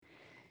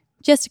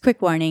Just a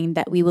quick warning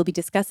that we will be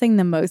discussing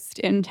the most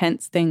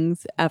intense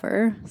things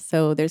ever.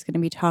 So there's going to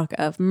be talk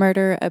of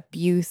murder,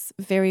 abuse,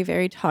 very,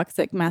 very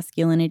toxic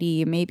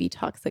masculinity, maybe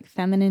toxic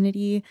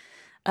femininity,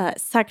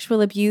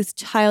 sexual abuse,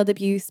 child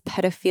abuse,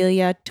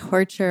 pedophilia,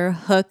 torture,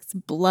 hooks,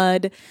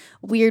 blood,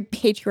 weird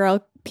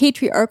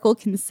patriarchal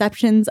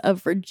conceptions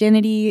of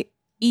virginity,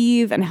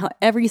 Eve, and how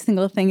every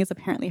single thing is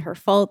apparently her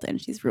fault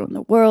and she's ruined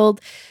the world.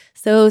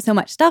 So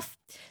much stuff.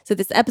 So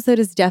this episode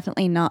is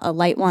definitely not a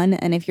light one.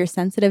 And if you're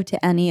sensitive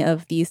to any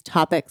of these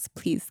topics,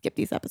 please skip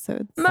these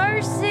episodes.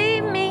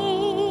 Mercy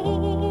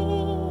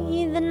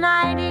me, the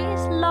night is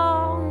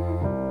long.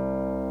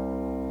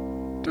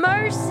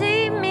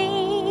 Mercy me,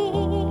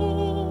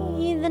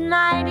 the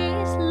night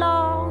is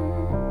long.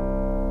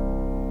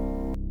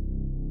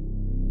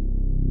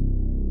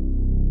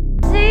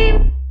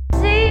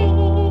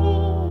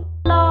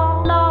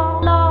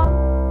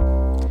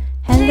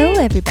 Hello,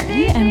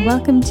 everybody, and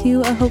welcome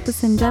to A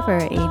Hopeless Endeavor,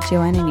 a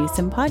Joanna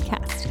Newsom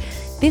podcast.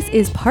 This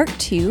is part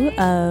 2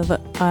 of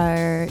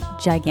our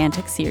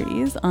gigantic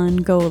series on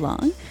Go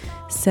Long.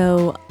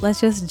 So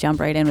let's just jump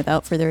right in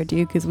without further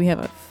ado, because we have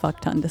a fuck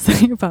ton to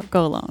say about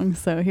Go Long.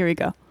 So here we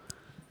go.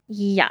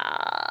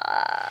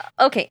 Yeah.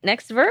 Okay,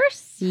 next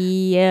verse.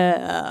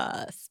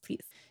 Yes,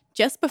 please.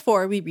 Just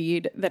before we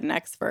read the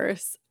next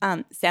verse,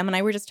 Sam and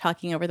I were just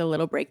talking over the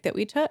little break that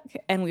we took,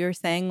 and we were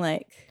saying,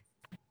 like,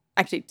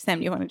 actually, Sam,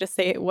 do you want to just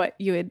say what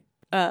you had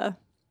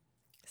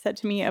said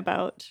to me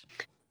about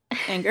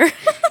anger?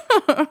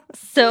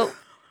 So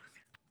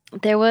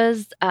there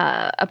was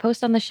a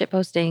post on the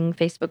shitposting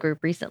Facebook group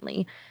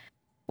recently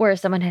where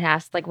someone had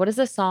asked, like, what is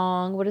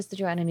the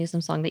Joanna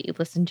Newsom song that you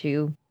listen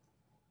to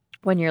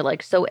when you're,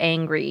 like, so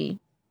angry,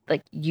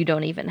 like, you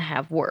don't even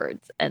have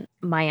words? And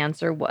my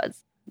answer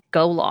was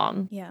Go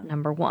Long,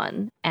 number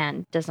 1,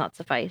 and Does Not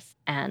Suffice,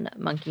 and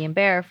Monkey and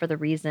Bear for the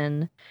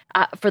reason,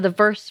 for the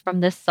verse from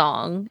this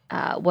song,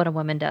 what a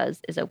woman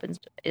does is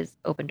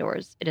open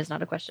doors. It is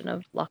not a question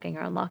of locking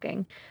or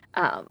unlocking,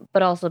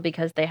 but also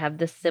because they have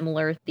this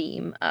similar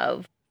theme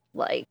of,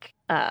 like,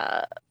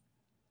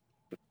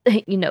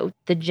 you know,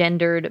 the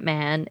gendered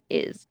man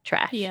is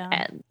trash,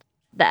 and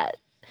that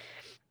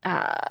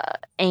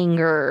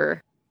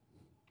anger,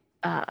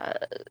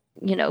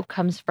 you know,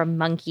 comes from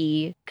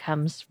Monkey,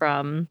 comes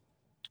from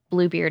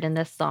Bluebeard in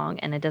this song,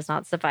 and It Does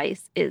Not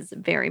Suffice is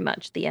very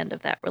much the end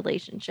of that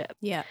relationship.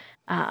 Yeah.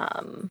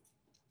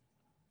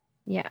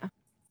 Yeah.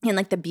 And,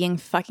 like, the being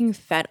fucking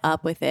fed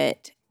up with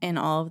it in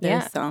all of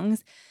those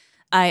songs.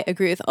 I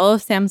agree with all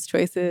of Sam's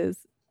choices.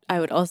 I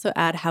would also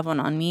add Have One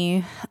On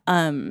Me.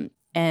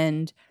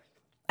 And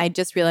I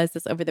just realized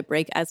this over the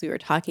break as we were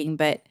talking,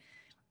 but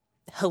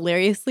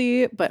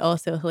hilariously, but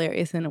also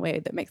hilarious in a way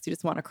that makes you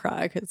just want to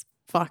cry, because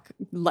fuck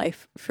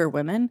life for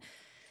women.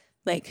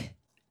 Like,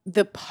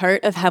 the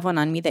part of Have One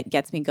On Me that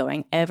gets me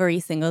going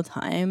every single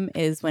time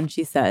is when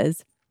she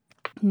says,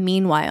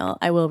 meanwhile,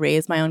 I will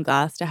raise my own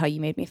glass to how you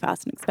made me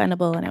fast and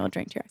expendable, and I will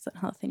drink to your excellent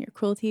health and your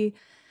cruelty.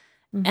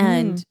 Mm-hmm.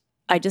 And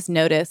I just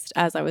noticed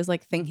as I was,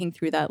 like, thinking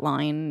through that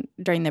line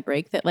during the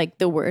break that, like,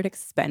 the word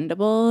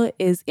expendable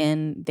is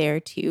in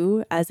there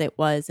too, as it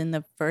was in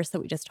the verse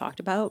that we just talked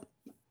about.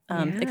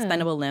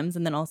 Expendable limbs,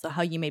 and then also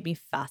how you made me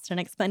fast and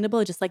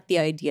expendable. Just, like, the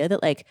idea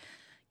that, like,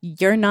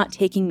 you're not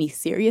taking me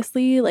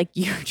seriously, like,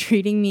 you're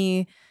treating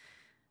me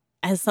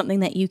as something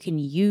that you can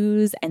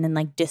use and then,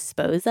 like,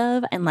 dispose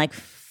of, and, like,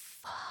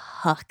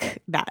 fuck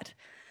that.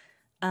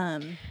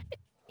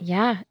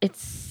 Yeah,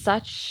 it's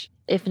such,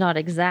 if not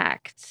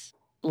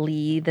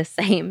exactly, the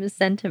same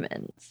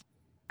sentiment.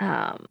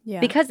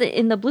 Because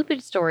in the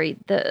Bluebeard story,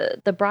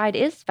 the bride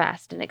is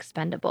fast and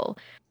expendable.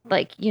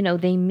 Like, you know,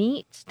 they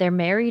meet, they're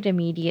married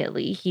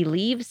immediately. He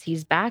leaves,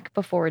 he's back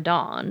before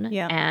dawn,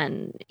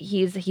 and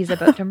he's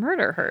about to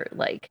murder her.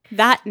 Like,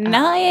 that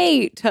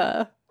night.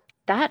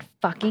 That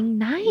fucking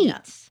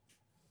night.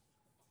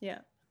 Yeah.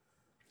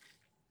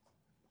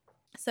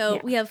 So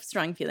we have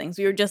strong feelings.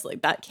 We were just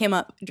like, that came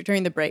up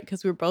during the break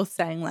because we were both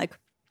saying, like,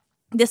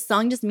 this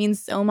song just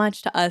means so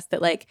much to us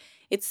that, like,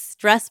 it's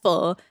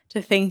stressful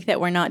to think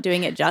that we're not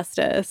doing it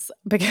justice,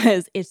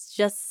 because it's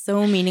just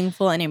so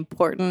meaningful and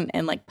important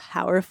and, like,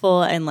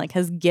 powerful, and, like,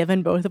 has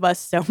given both of us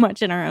so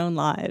much in our own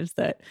lives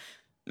that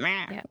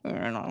I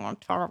don't want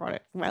to talk about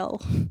it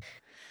well.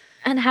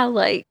 And how,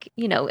 like,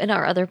 you know, in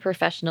our other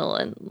professional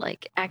and,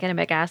 like,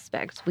 academic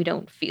aspects, we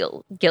don't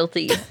feel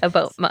guilty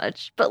about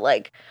much. But,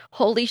 like,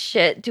 holy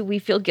shit, do we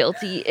feel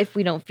guilty if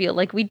we don't feel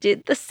like we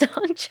did the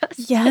song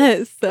justice?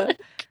 Yes.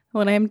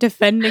 When I'm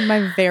defending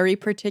my very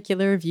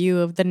particular view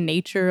of the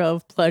nature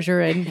of pleasure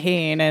and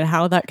pain and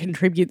how that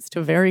contributes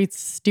to very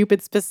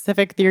stupid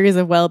specific theories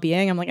of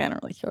well-being, I'm like, I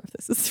don't really care if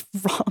this is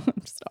wrong. I'm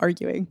just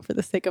arguing for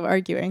the sake of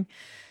arguing.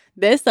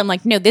 This, I'm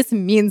like, no, this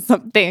means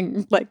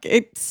something. Like,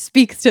 it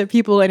speaks to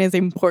people and is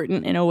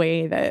important in a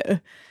way that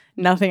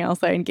nothing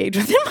else I engage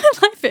with in my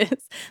life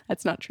is.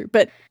 That's not true,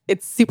 but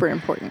it's super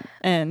important.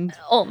 And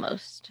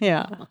almost.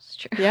 Yeah.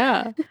 Almost true.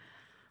 Yeah.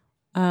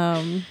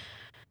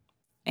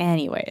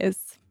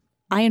 Anyways,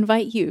 I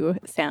invite you,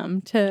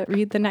 Sam, to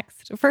read the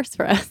next verse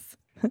for us.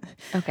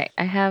 Okay,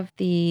 I have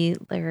the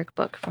lyric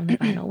book from the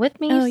vinyl with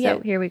me,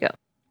 Here we go.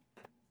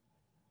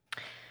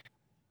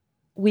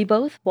 We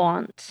both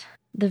want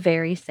the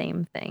very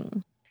same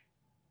thing.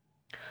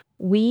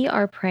 We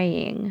are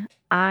praying,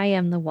 I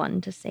am the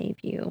one to save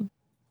you.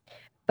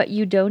 But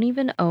you don't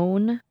even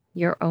own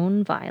your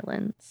own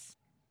violence.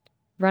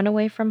 Run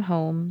away from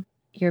home,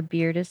 your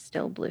beard is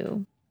still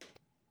blue.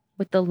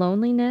 With the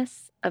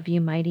loneliness of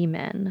you mighty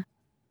men,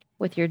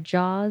 with your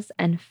jaws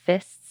and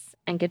fists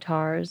and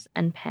guitars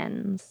and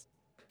pens,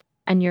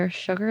 and your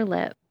sugar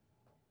lip.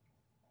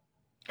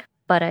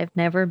 But I've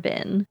never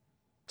been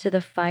to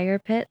the fire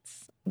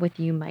pits with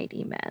you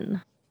mighty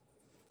men.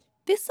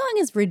 This song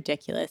is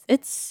ridiculous.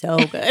 It's so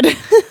good.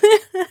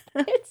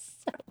 It's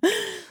so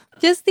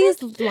just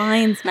these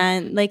lines,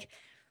 man. Like,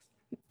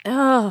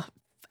 oh,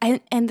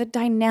 and the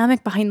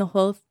dynamic behind the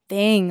whole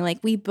thing. Like,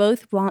 we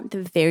both want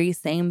the very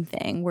same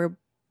thing. We're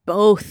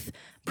both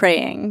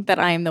praying that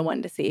I am the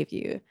one to save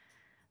you.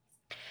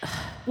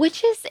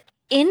 Which is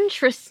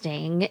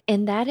interesting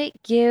in that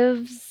it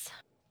gives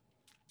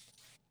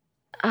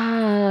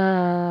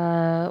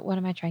what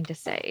am I trying to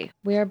say?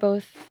 We are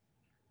both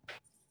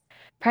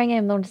praying I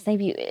am the one to save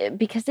you,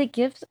 because it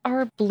gives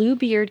our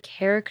Bluebeard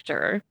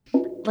character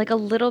like a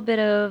little bit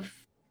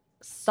of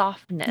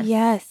softness.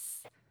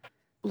 Yes.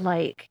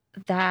 Like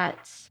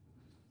that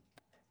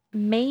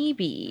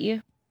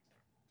maybe,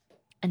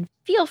 and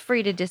feel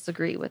free to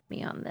disagree with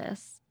me on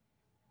this,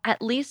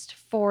 at least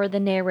for the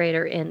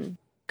narrator in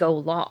Go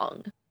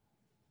Long,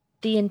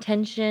 the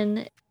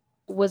intention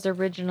was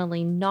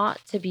originally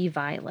not to be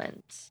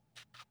violent,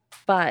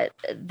 but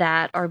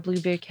that our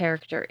Bluebeard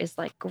character is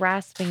like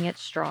grasping at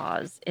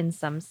straws in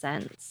some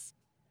sense.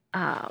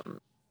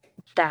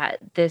 That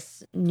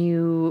this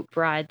new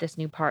bride, this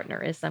new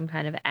partner is some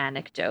kind of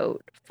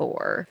anecdote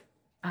for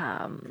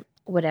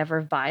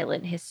whatever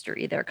violent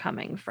history they're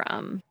coming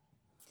from.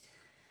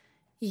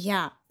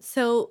 Yeah.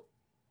 So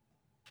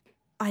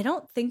I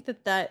don't think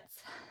that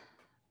that's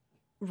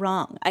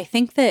wrong. I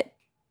think that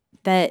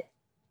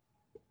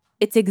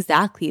it's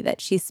exactly that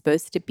she's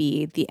supposed to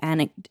be the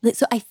anecdote.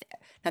 So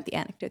not the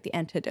anecdote, the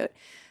antidote.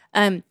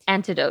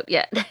 Antidote,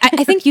 yeah.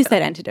 I think you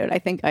said antidote. I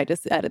think I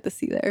just added the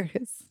C there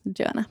because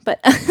Joanna. But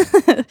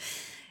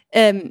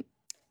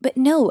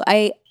no,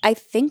 I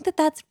think that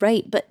that's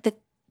right. But the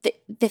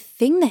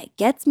thing that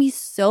gets me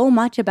so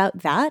much about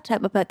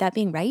that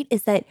being right,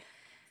 is that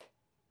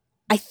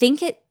I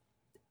think it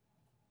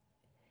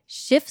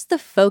shifts the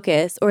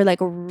focus, or like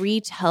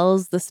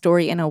retells the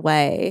story in a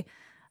way,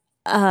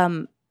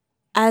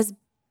 as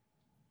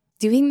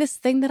doing this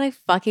thing that I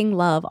fucking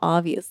love,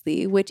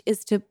 obviously, which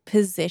is to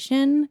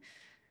position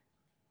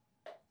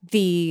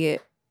the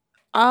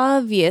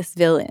obvious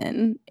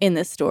villain in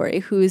this story,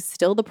 who's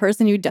still the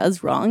person who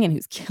does wrong and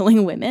who's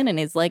killing women and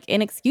is like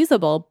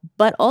inexcusable,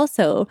 but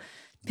also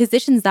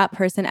positions that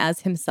person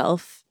as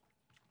himself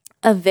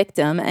a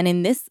victim. And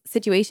in this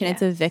situation,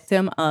 It's a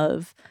victim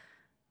of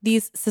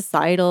these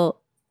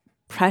societal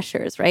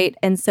pressures, right?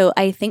 And so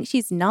I think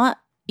she's not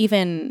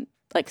even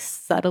like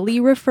subtly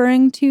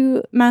referring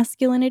to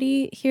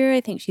masculinity here. I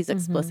think she's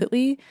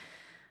explicitly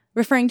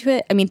referring to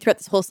it. I mean, throughout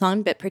this whole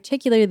song, but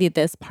particularly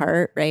this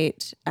part,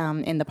 right?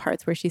 In the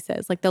parts where she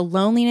says, like, the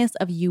loneliness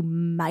of you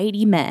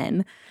mighty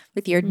men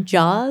with your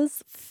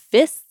jaws,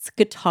 fists,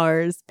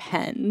 guitars,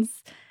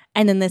 pens,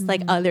 and then this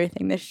like other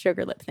thing, this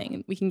sugar lip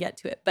thing. We can get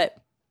to it,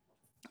 but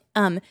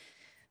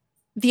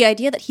the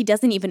idea that he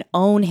doesn't even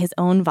own his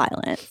own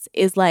violence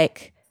is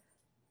like,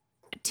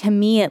 to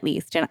me at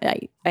least, and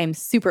I'm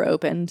super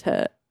open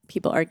to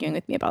people arguing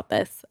with me about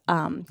this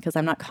because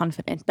I'm not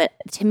confident, but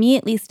to me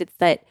at least, it's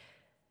that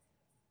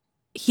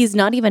he's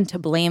not even to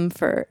blame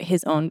for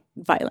his own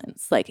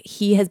violence. Like,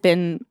 he has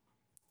been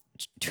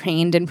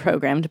trained and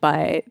programmed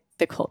by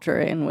the culture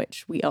in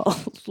which we all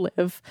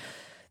live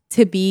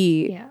to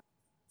be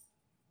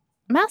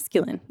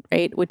masculine,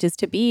 right? Which is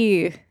to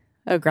be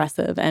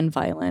aggressive and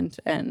violent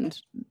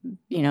and,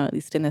 you know, at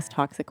least in this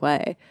toxic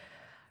way.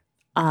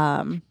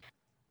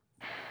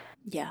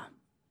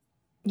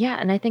 Yeah,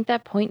 and I think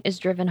that point is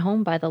driven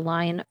home by the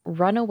line,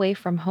 run away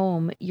from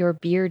home, your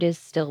beard is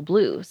still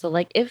blue. So,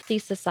 like, if the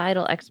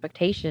societal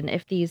expectation,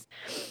 if these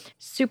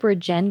super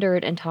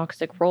gendered and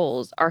toxic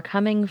roles are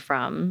coming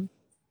from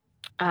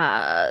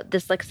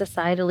this, like,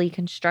 societally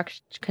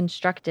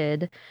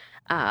constructed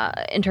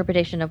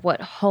interpretation of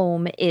what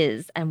home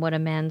is and what a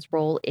man's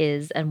role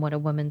is and what a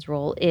woman's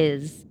role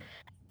is,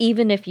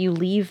 even if you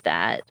leave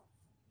that,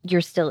 you're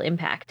still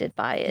impacted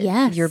by it.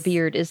 Yes. Your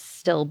beard is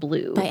still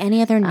blue. By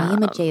any other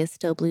name, a J is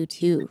still blue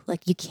too.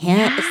 Like, you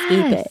can't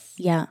escape it.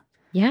 Yeah.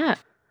 Yeah.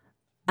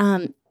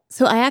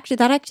 So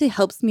that actually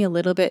helps me a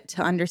little bit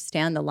to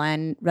understand the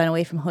line, run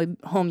away from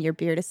home, your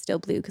beard is still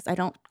blue, because I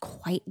don't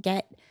quite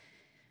get,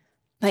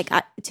 like,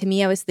 to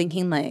me, I was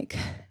thinking like,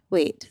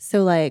 wait,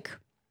 so like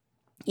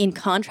in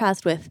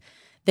contrast with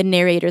the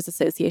narrator's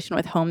association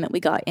with home that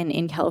we got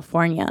in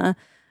California,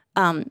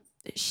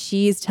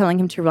 she's telling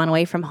him to run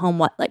away from home,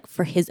 what, like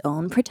for his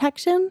own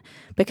protection,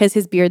 because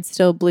his beard's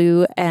still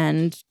blue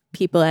and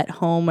people at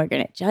home are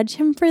going to judge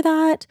him for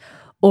that?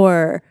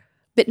 Or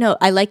But no,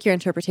 I like your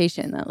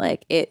interpretation that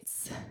like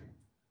it's,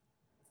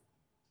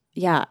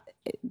 yeah,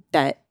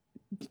 that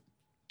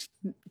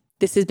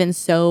this has been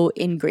so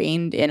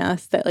ingrained in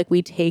us that like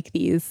we take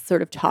these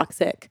sort of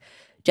toxic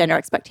gender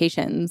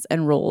expectations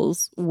and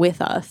roles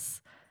with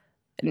us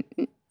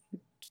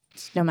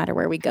no matter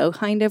where we go,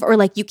 kind of. Or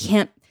like you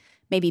can't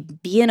maybe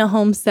be in a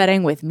home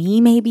setting with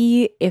me,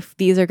 maybe, if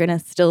these are going to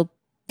still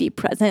be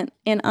present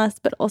in us,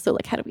 but also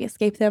like how do we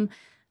escape them?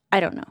 I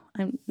don't know.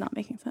 I'm not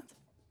making sense.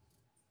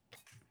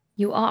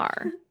 You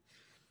are.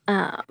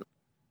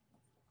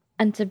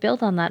 And to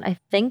build on that, I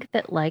think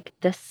that like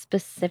the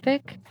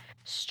specific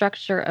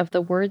structure of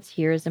the words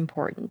here is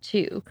important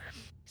too.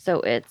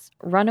 So it's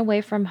run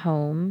away from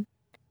home.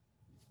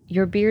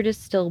 Your beard is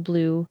still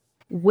blue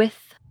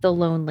with the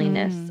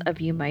loneliness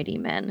of you mighty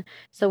men.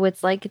 So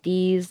it's like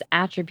these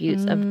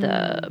attributes of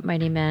the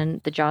mighty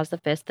men, the jaws, the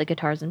fist, the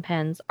guitars and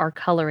pens are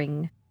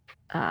coloring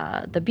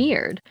the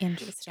beard.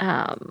 Interesting.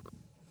 I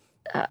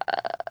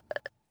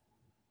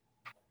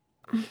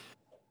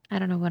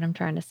don't know what I'm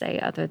trying to say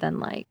other than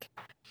like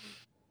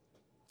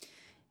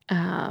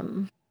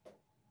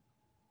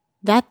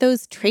that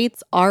those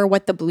traits are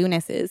what the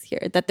blueness is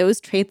here, that those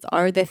traits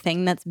are the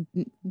thing that's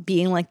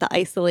being like the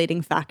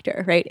isolating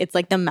factor, right? It's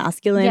like the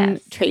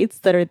masculine traits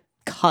that are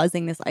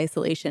causing this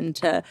isolation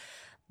to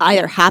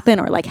either happen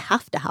or like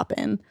have to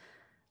happen.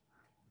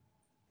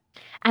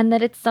 And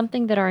that it's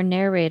something that our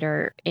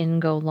narrator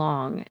in Go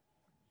Long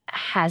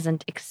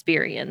hasn't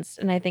experienced.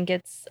 And I think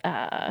it's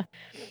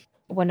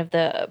one of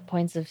the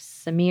points of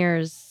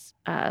Samir's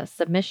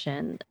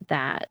submission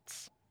that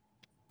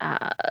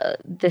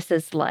this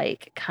is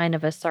like kind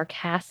of a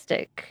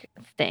sarcastic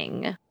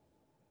thing,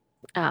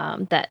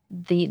 that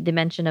the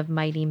mention of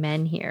mighty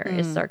men here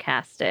is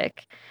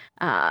sarcastic,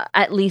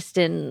 at least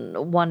in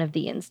one of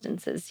the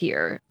instances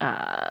here.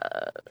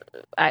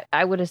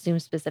 I would assume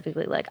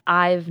specifically like,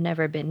 I've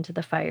never been to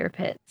the fire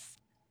pits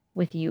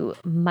with you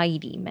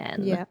mighty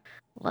men. Yeah.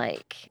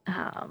 Like,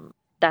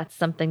 that's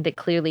something that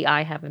clearly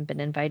I haven't been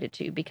invited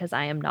to because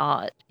I am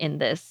not in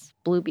this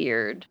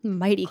Bluebeard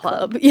mighty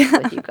club. with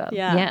you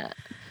guys.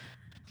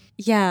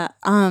 Yeah,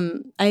 I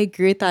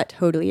agree with that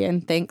totally.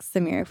 And thanks,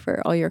 Samir,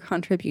 for all your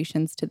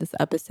contributions to this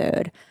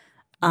episode.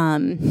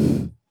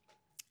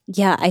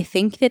 Yeah, I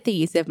think that the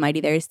use of mighty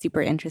there is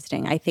super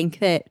interesting. I think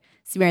that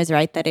Samir is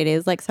right that it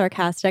is like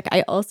sarcastic.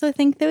 I also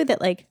think though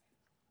that like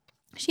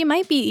she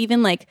might be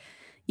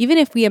even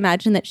if we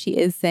imagine that she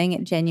is saying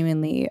it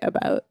genuinely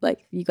about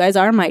like, you guys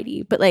are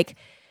mighty, but like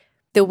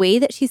the way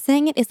that she's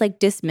saying it is like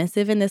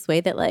dismissive in this way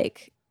that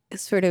like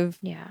sort of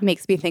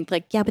makes me think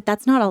like, yeah, but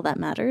that's not all that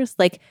matters.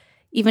 Like,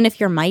 even if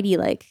you're mighty,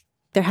 like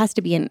there has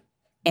to be an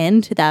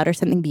end to that or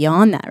something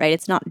beyond that, right?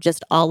 It's not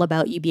just all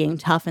about you being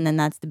tough and then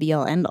that's the be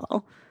all end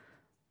all.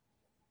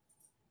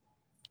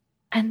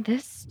 And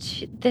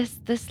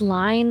this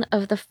line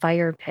of the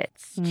fire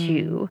pits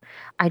too,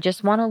 I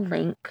just want to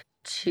link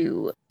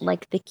to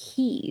like the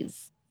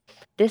keys.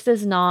 This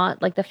is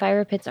not like the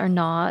fire pits are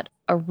not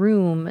a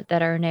room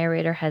that our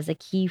narrator has a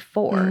key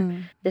for.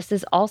 This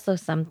is also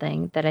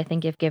something that I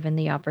think if given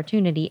the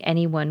opportunity,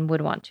 anyone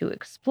would want to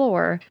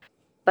explore,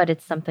 but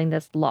it's something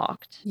that's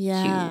locked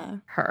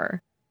to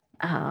her.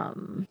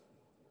 And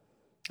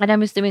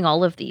I'm assuming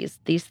all of these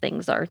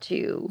things are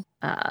to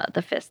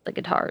the fist, the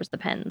guitars, the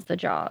pens, the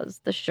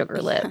jaws, the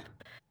sugar lip,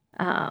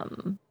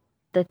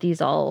 that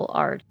these all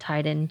are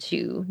tied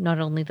into not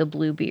only the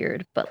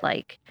Bluebeard, but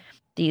like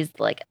these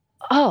like,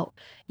 oh,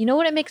 you know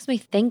what it makes me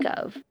think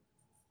of?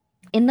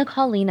 In the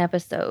Colleen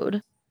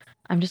episode,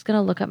 I'm just going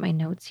to look at my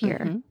notes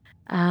here.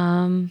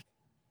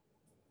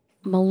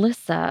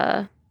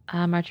 Melissa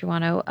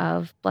Marchuano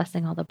of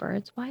Blessing All the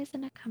Birds. Why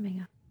isn't it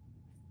coming up?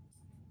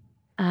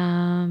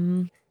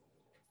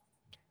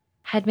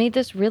 Had made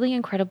this really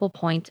incredible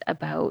point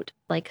about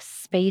like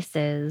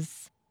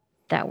spaces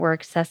that were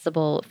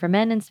accessible for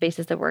men and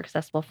spaces that were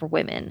accessible for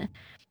women.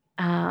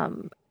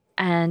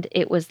 And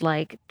it was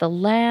like the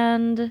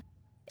land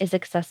is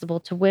accessible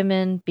to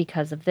women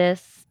because of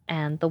this,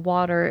 and the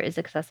water is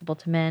accessible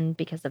to men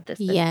because of this.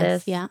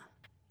 Yeah.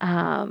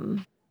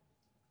 I'm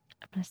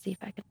going to see if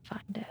I can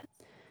find it.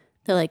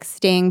 The like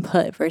staying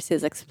put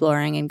versus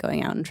exploring and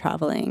going out and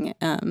traveling.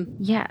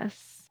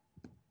 Yes.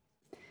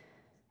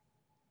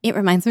 It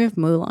reminds me of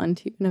Mulan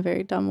too, in a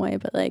very dumb way,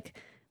 but like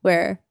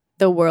where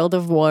the world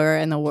of war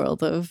and the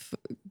world of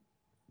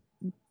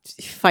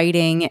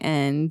fighting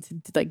and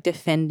like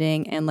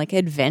defending and like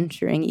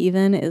adventuring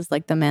even is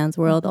like the man's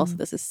world. Also,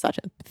 this is such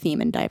a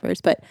theme in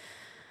Divers, but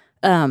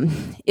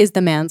is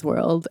the man's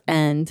world.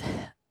 And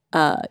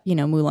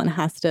Mulan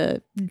has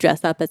to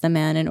dress up as a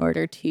man in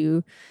order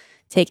to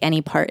take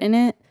any part in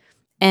it.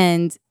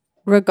 And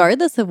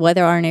regardless of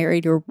whether our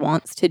narrator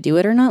wants to do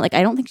it or not, like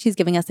I don't think she's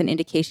giving us an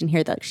indication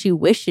here that she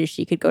wishes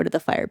she could go to the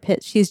fire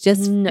pit. She's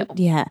just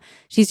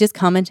she's just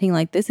commenting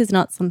like, this is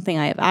not something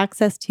I have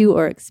access to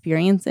or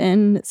experience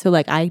in, so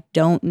like I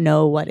don't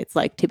know what it's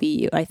like to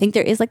be you. I think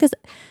there is like this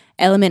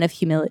element of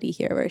humility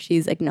here where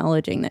she's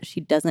acknowledging that she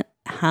doesn't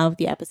have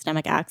the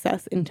epistemic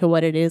access into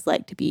what it is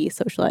like to be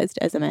socialized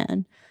as a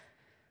man.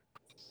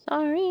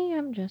 Sorry,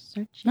 I'm just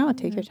searching. No,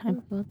 take your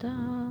time. Google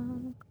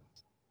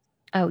Docs.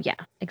 Oh, yeah,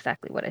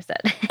 exactly what I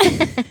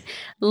said.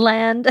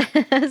 Land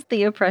as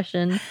the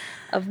oppression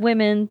of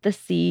women, the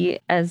sea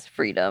as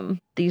freedom.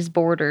 These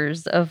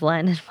borders of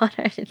land and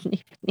water. I didn't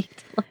even need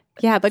to look.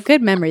 Yeah, but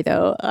good memory,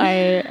 though. I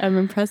am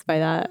impressed by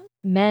that.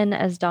 Men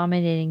as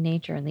dominating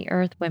nature in the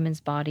earth,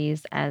 women's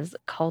bodies as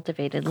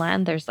cultivated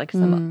land. There's like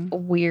some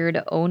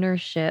weird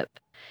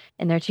ownership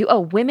in there, too. Oh,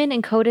 women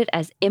encoded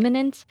as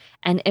imminent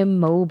and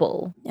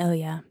immobile. Oh,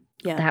 yeah.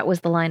 Yeah. That was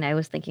the line I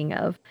was thinking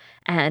of.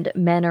 And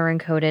men are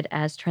encoded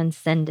as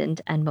transcendent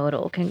and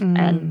mobile,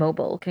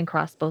 can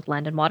cross both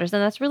land and waters.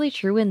 And that's really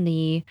true in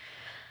the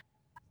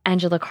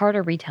Angela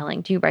Carter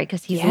retelling too, right?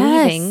 Because he's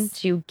leaving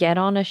to get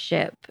on a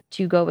ship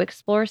to go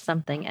explore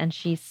something, and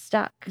she's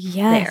stuck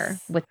there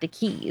with the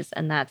keys,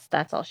 and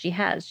that's all she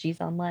has.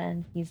 She's on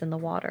land, he's in the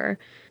water.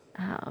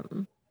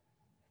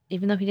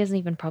 Even though he doesn't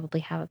even probably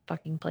have a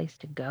fucking place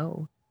to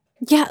go.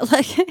 Yeah,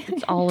 like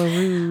it's all a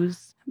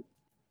ruse.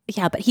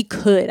 Yeah, but he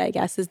could, I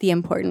guess, is the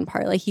important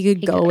part. Like he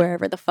could go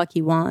wherever the fuck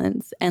he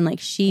wants. And like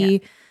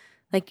she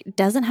like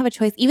doesn't have a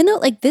choice. Even though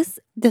like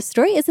the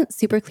story isn't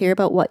super clear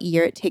about what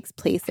year it takes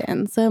place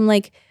in. So I'm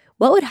like,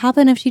 what would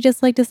happen if she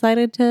just like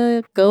decided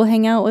to go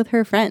hang out with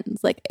her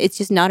friends? Like it's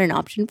just not an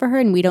option for her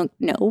and we don't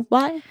know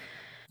why.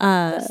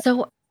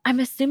 So I'm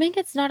assuming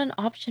it's not an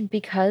option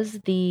because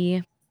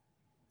the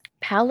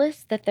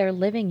palace that they're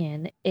living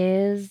in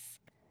is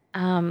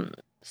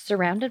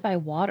surrounded by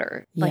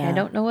water. Like I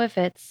don't know if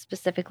it's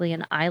specifically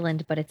an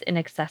island, but it's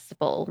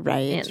inaccessible.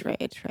 Right.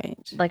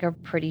 Like a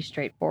pretty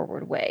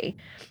straightforward way.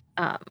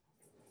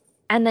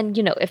 And then,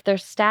 you know, if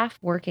there's staff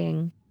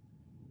working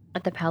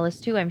at the palace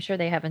too, I'm sure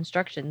they have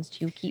instructions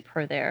to keep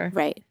her there.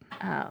 Right.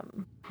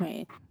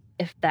 Right.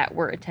 If that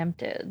were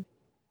attempted.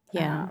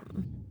 Yeah.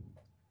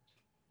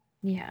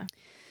 Yeah.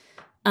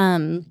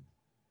 No,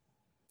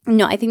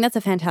 I think that's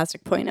a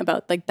fantastic point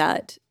about like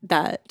that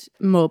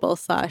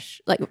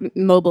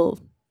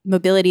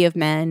mobility of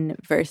men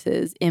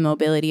versus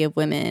immobility of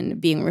women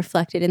being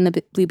reflected in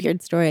the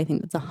Bluebeard story. I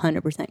think that's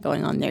 100%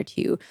 going on there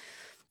too.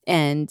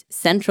 And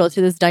central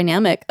to this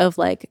dynamic of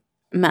like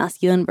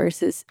masculine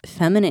versus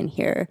feminine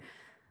here.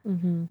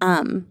 Mm-hmm.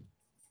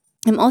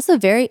 I'm also oh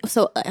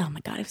my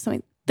God, I have so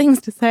many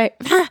things to say.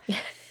 I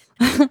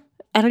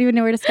don't even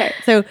know where to start.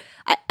 So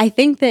I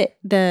think that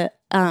the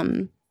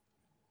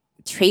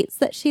traits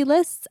that she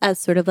lists as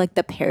sort of like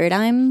the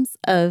paradigms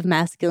of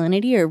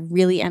masculinity are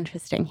really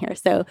interesting here.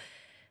 So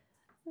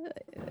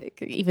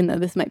even though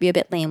this might be a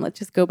bit lame, let's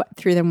just go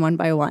through them one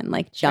by one.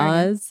 Like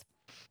jaws.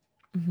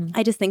 Mm-hmm.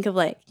 I just think of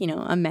like, you know,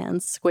 a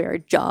man's square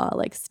jaw,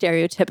 like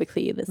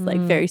stereotypically this like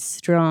very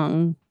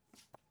strong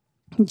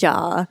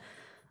jaw.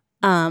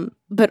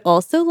 But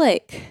also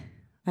like,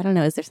 I don't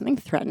know, is there something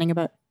threatening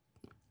about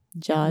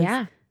jaws?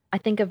 Yeah. I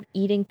think of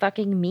eating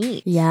fucking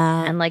meat.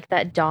 Yeah. And like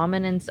that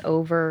dominance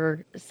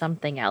over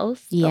something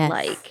else. Yes.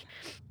 Like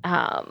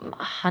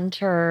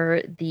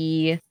Hunter,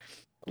 the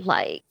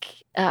like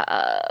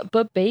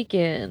but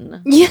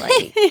bacon.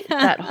 Like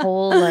that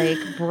whole like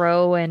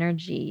bro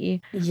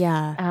energy.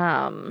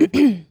 Yeah.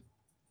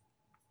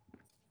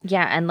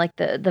 Yeah, and like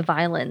the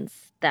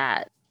violence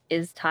that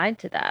is tied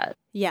to that.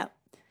 Yeah.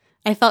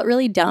 I felt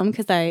really dumb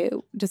because I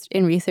just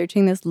in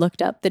researching this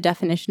looked up the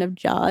definition of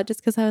jaw just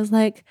because I was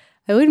like,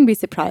 I wouldn't be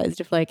surprised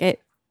if like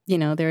it, you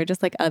know, there were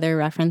just like other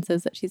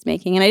references that she's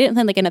making. And I didn't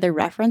find like another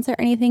reference or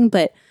anything,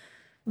 but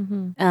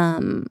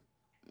one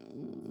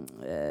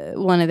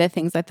of the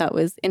things I thought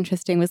was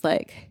interesting was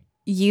like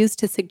used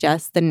to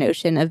suggest the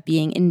notion of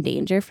being in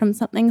danger from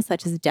something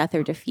such as death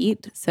or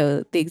defeat.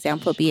 So the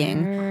example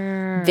being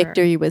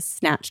victory was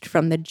snatched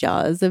from the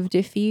jaws of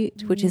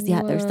defeat, which is,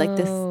 there's like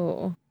this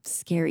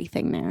scary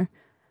thing there.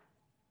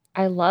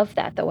 I love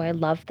that though. I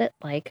love that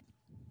like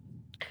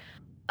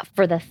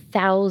for the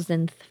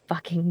 1,000th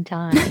fucking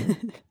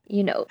time,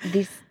 you know,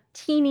 this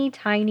teeny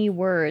tiny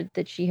word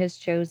that she has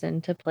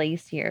chosen to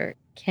place here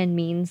can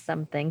mean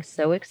something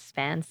so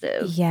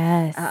expansive.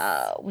 Yes.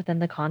 Within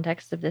the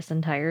context of this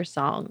entire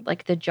song.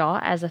 Like the jaw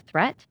as a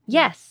threat?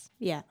 Yes.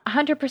 Yeah.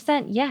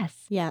 100% yes.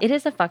 Yeah. It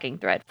is a fucking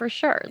threat for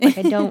sure. Like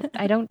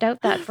I don't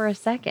doubt that for a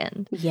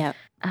second. Yeah.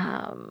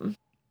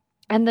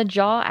 And the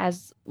jaw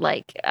as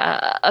like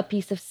a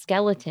piece of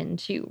skeleton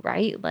too,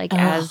 right? Like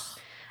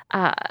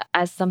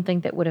as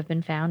something that would have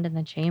been found in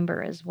the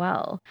chamber as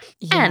well.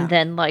 Yeah. And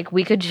then like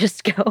we could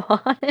just go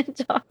on and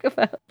talk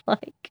about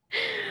like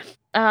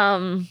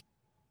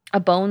a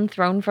bone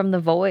thrown from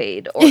the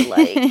void or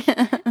like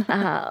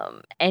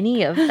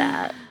any of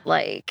that.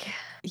 Like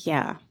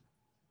yeah.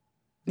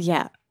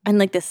 And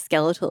like the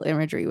skeletal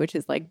imagery, which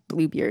is like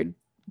Bluebeard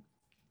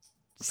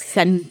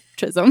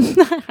centrism.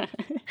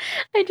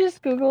 I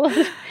just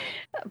Googled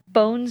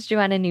Bones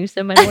Joanna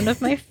Newsom, and one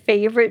of my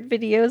favorite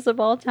videos of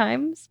all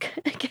time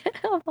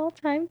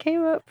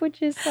came up,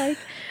 which is like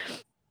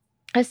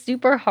a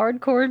super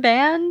hardcore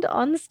band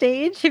on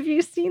stage. Have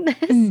you seen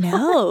this?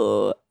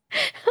 No.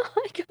 Oh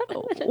my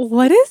God.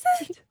 What is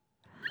it?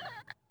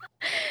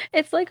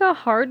 It's like a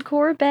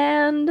hardcore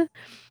band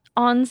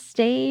on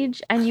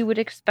stage, and you would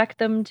expect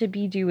them to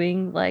be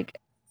doing like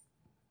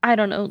I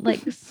don't know,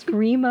 like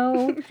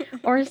screamo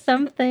or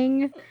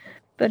something.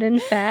 But in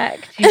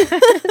fact, you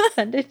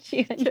send it to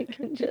you and you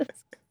can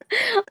just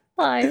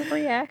live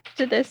react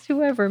to this.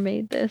 Whoever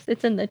made this,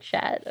 it's in the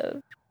chat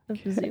of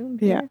Zoom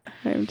here.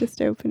 Yeah, I'm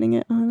just opening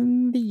it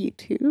on the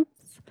YouTubes.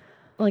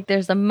 Like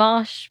there's a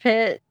mosh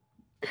pit.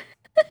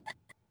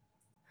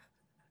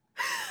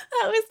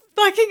 That was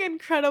fucking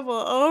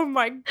incredible. Oh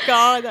my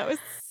god, that was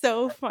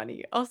so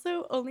funny.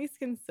 Also, Only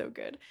Skin's so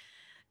good.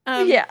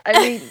 Yeah, I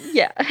mean,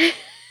 yeah.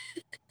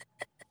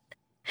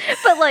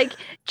 But like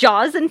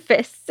jaws and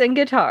fists and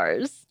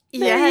guitars.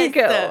 There you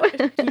go.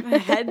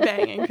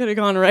 Headbanging could have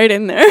gone right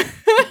in there.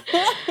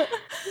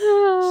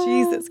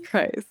 Jesus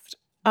Christ.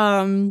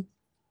 Sorry,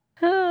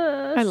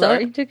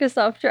 took us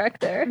off track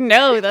there.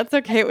 No, that's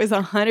okay. It was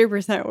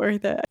 100%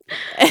 worth it.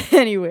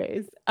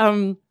 Anyways,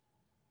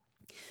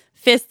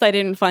 fists, I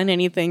didn't find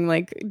anything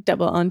like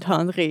double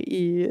entendre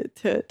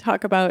to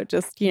talk about.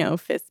 Just, you know,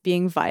 fists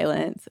being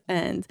violent.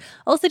 And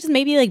also just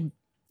maybe like,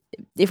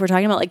 if we're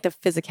talking about like the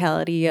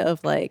physicality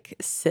of like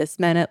cis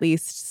men, at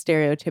least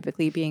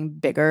stereotypically being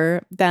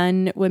bigger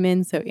than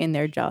women. So in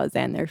their jaws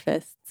and their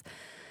fists.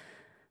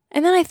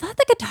 And then I thought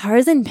the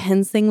guitars and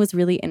pins thing was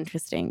really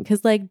interesting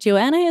because like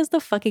Joanna is the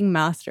fucking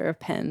master of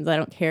pins. I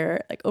don't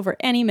care like over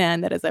any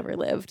man that has ever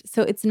lived.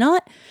 So it's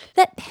not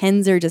that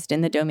pins are just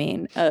in the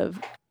domain of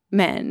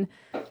men,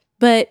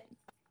 but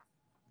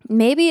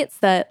maybe it's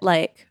that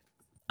like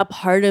a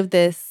part of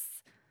this,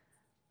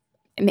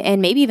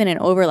 and maybe even an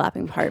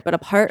overlapping part, but a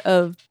part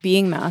of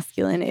being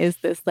masculine is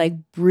this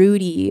like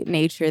broody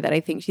nature that I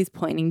think she's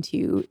pointing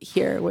to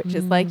here, which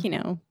is like, you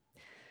know,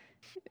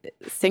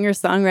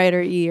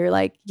 singer-songwriter-y, or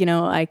like, you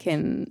know, I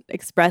can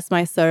express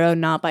my sorrow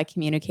not by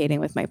communicating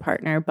with my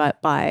partner, but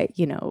by,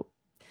 you know,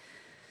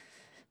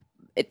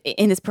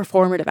 in this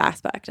performative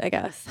aspect, I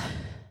guess.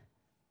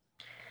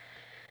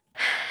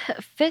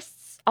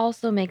 Fists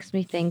also makes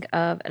me think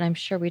of, and I'm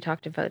sure we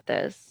talked about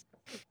this,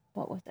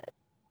 what was it?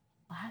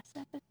 Last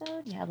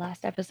episode? Yeah,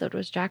 last episode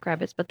was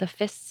Jackrabbits, but the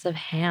fists of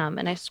ham.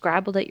 And I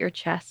scrabbled at your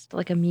chest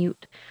like a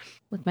mute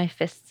with my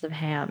fists of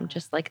ham,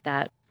 just like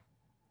that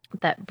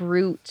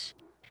brute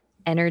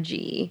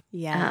energy.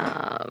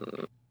 Yeah.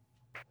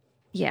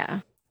 Yeah.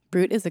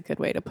 Brute is a good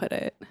way to put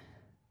it.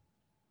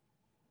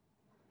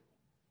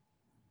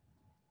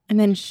 And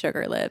then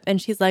Sugar Lip.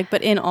 And she's like,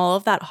 but in all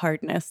of that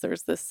hardness,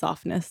 there's this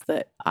softness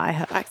that I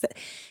have access.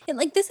 And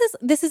like this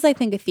is I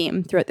think a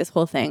theme throughout this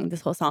whole thing,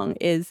 this whole song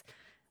is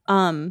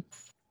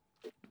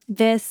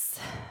this,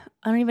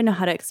 I don't even know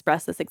how to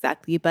express this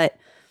exactly, but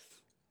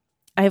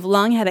I've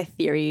long had a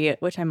theory,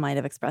 which I might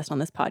have expressed on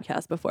this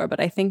podcast before, but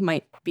I think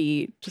might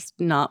be just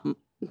not.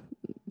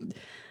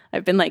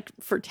 I've been like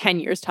for 10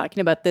 years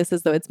talking about this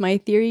as though it's my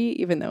theory,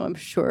 even though I'm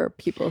sure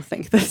people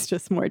think this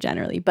just more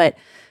generally. But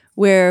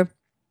where,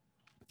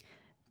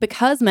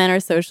 because men are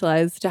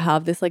socialized to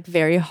have this like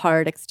very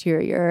hard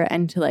exterior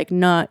and to like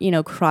not, you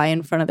know, cry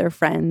in front of their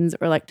friends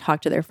or like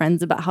talk to their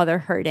friends about how they're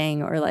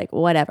hurting or like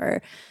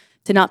whatever,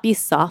 to not be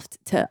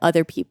soft to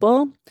other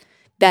people,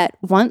 that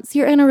once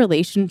you're in a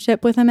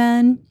relationship with a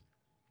man,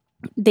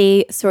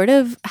 they sort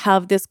of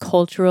have this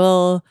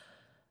cultural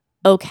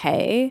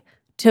okay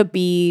to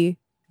be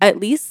at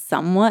least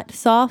somewhat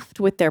soft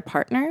with their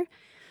partner.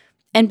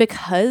 And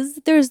because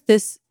there's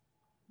this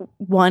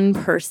one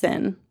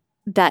person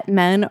that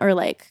men are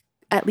like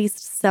at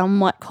least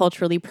somewhat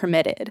culturally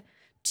permitted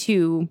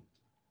to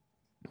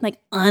like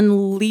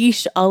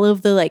unleash all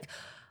of the like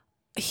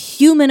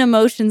human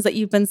emotions that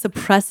you've been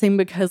suppressing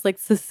because like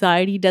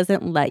society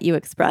doesn't let you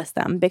express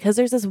them, because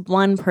there's this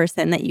one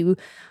person that you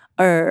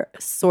are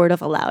sort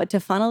of allowed to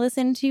funnel this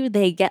into,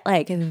 they get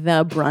like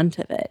the brunt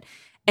of it.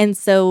 And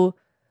so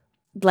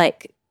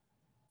like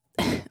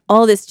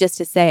all this just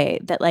to say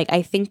that like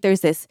I think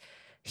there's this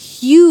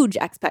huge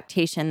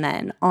expectation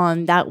then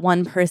on that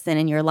one person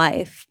in your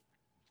life,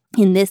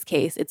 in this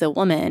case it's a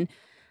woman,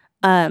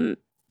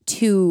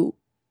 to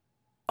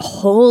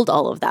hold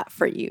all of that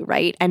for you,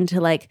 right? And to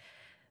like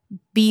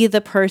be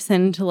the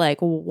person to like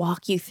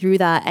walk you through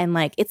that. And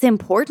like it's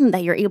important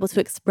that you're able to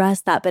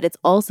express that, but it's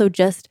also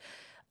just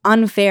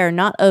unfair,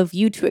 not of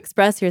you to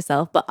express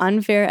yourself, but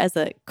unfair as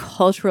a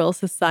cultural,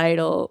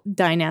 societal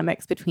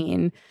dynamics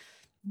between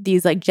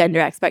these like gender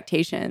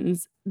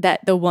expectations,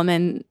 that the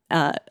woman,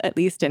 at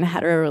least in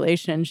hetero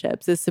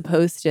relationships, is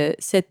supposed to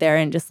sit there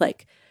and just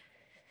like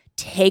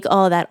take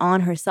all that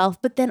on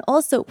herself. But then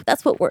also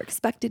that's what we're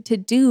expected to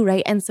do,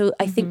 right? And so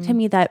I think to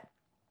me that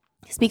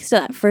speaks to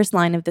that first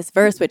line of this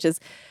verse, which is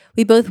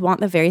we both want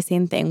the very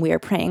same thing. We are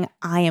praying,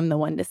 I am the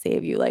one to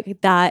save you.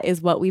 Like that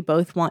is what we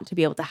both want to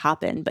be able to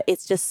happen. But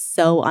it's just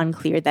so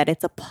unclear that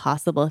it's a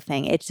possible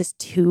thing. It's just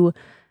too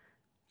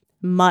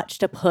much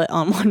to put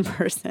on one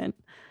person.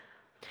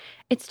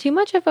 It's too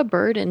much of a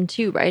burden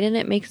too, right? And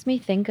it makes me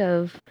think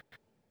of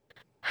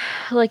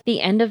like the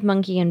end of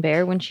Monkey and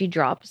Bear when she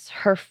drops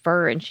her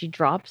fur and she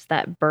drops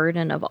that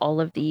burden of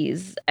all of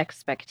these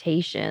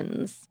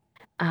expectations.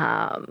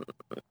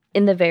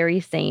 In the very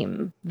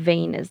same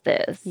vein as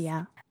this.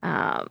 Yeah.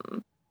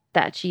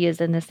 That she is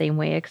in the same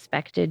way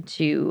expected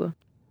to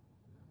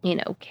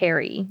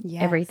Carrie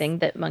Yes. everything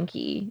that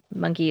Monkey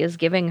is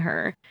giving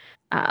her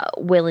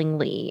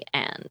willingly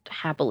and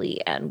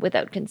happily and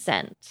without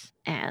consent.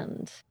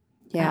 And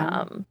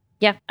Yeah.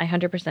 yeah, I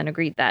 100%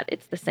 agreed that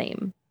it's the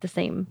same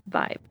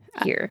vibe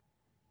here.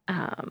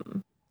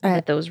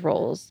 That those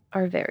roles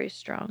are very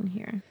strong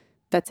here.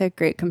 That's a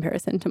great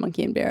comparison to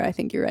Monkey and Bear. I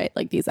think you're right.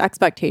 Like these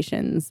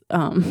expectations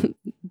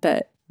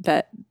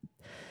that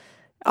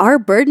are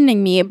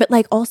burdening me, but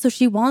like also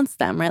she wants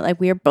them, right? Like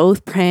we are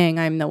both praying,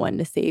 I'm the one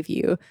to save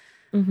you.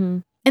 Mm-hmm.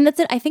 And that's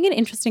it. I think an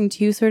interesting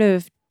too sort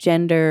of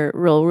gender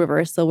role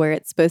reversal where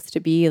it's supposed to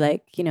be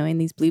like, in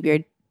these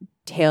Bluebeard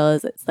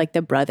tales, it's like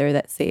the brother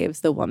that saves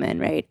the woman,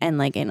 right? And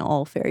like in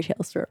all fairy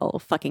tales for all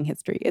fucking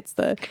history, it's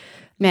the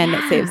man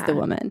that saves the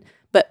woman.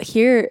 But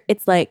here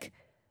it's like,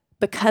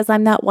 because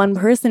I'm that one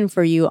person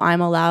for you,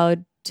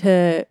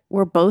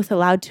 we're both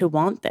allowed to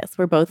want this.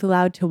 We're both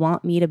allowed to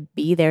want me to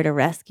be there to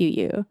rescue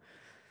you.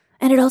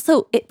 And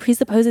it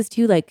presupposes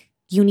too, like,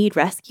 you need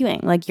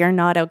rescuing. Like, you're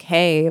not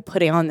okay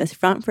putting on this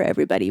front for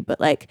everybody, but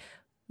like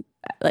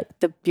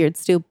the beard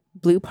still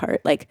blue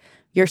part, like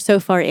you're so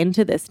far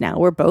into this now.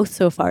 We're both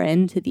so far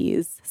into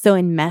these, so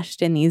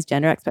enmeshed in these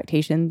gender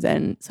expectations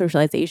and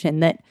socialization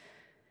that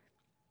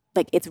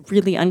like it's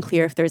really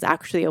unclear if there's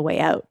actually a way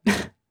out,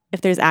 if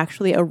there's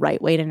actually a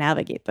right way to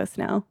navigate this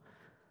now.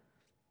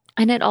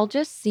 And it all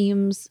just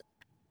seems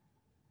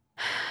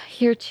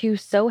here too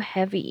so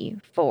heavy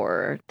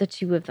for the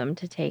two of them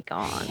to take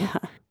on. Yeah.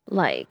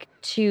 Like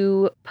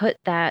to put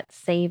that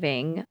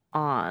saving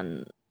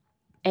on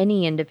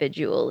any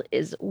individual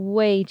is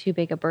way too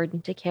big a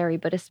burden to carry,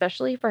 but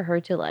especially for her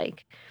to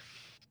like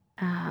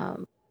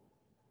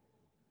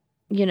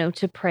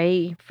to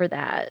pray for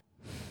that,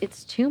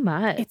 it's too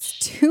much. It's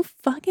too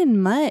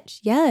fucking much.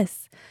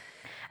 Yes.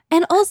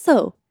 And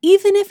also,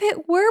 even if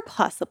it were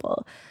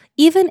possible,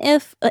 even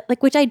if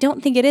like, which I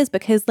don't think it is,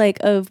 because like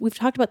we've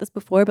talked about this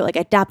before, but like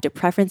adaptive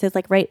preferences,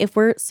 like, right, if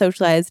we're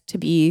socialized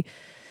to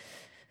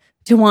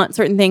want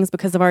certain things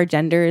because of our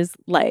genders,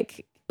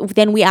 like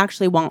then we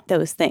actually want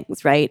those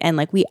things, right? And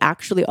like we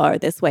actually are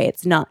this way.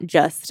 It's not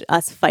just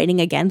us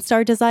fighting against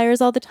our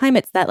desires all the time.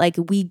 It's that like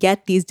we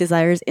get these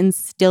desires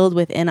instilled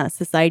within us.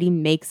 Society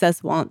makes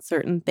us want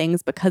certain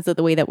things because of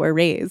the way that we're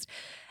raised.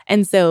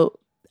 And so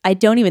I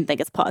don't even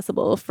think it's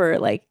possible for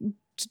like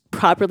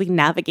properly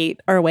navigate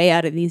our way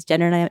out of these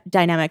gender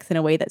dynamics in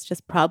a way that's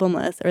just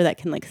problemless or that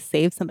can like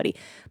save somebody.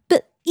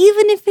 But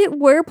even if it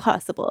were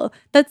possible,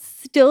 that's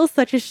still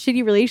such a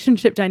shitty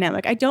relationship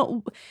dynamic.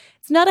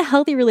 It's not a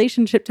healthy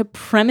relationship to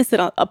premise it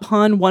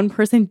upon one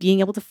person being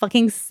able to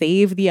fucking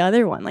save the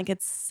other one. Like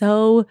it's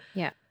so,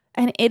 yeah.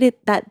 And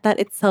that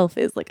itself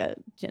is like a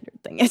gender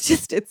thing.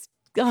 It's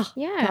God,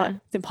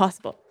 it's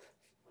impossible.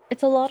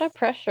 It's a lot of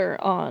pressure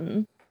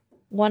on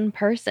one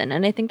person.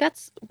 And I think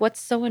that's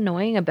what's so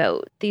annoying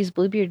about these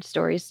Bluebeard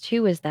stories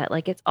too, is that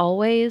like it's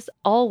always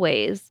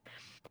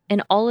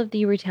in all of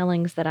the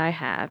retellings that I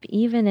have,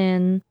 even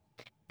in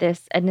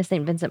this Edna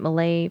St. Vincent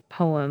Millay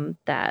poem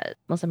that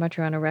Melissa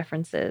Matriano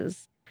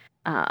references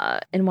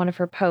in one of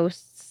her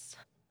posts.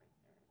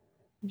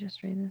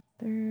 Just read this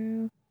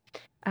through.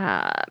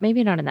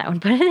 Maybe not in that one,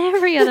 but in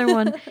every other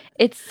one,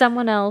 it's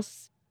someone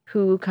else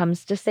who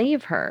comes to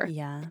save her.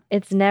 Yeah.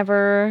 It's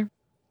never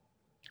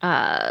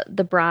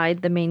the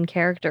bride, the main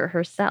character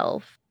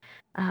herself.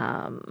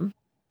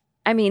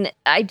 I mean,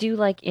 I do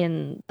like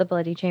in The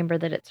Bloody Chamber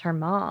that it's her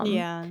mom.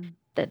 Yeah.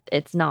 That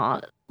it's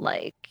not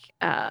like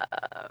a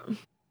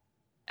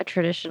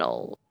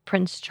traditional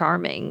Prince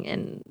Charming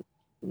and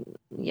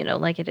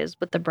like it is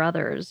with the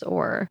brothers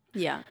or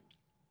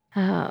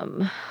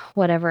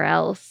whatever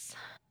else.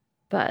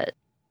 But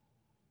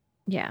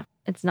yeah,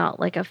 it's not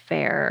like a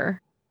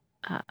fair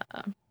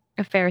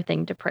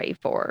thing to pray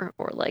for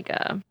or like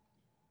a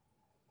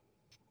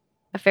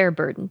fair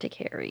burden to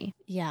carry.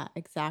 Yeah,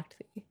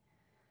 exactly.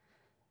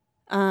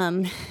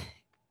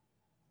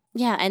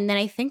 Yeah, and then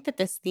I think that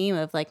this theme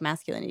of like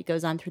masculinity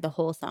goes on through the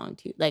whole song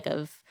too, like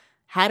of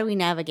how do we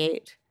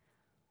navigate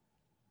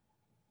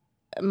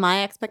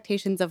my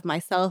expectations of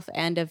myself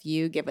and of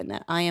you, given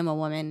that I am a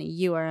woman,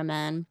 you are a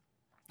man,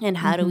 and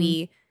how do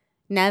we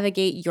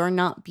navigate your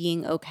not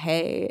being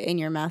okay in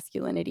your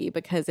masculinity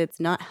because it's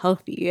not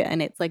healthy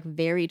and it's like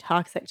very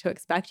toxic to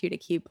expect you to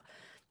keep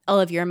all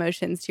of your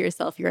emotions to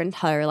yourself your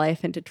entire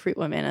life and to treat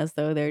women as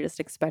though they're just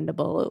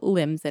expendable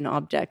limbs and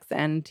objects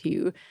and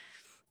to,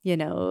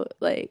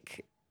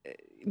 like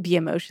be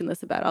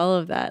emotionless about all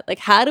of that. Like,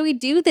 how do we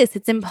do this?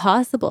 It's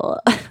impossible.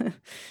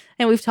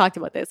 And we've talked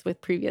about this with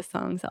previous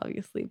songs,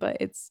 obviously, but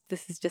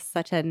this is just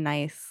such a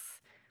nice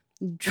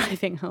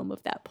driving home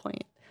of that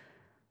point.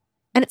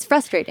 And it's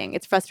frustrating.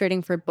 It's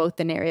frustrating for both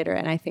the narrator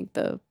and I think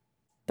the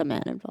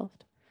man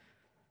involved.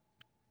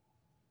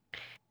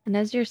 And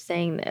as you're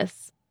saying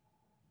this,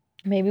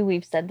 maybe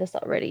we've said this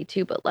already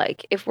too, but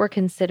like if we're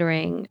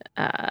considering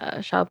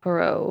Charles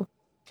Perrault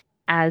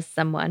as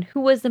someone who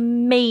was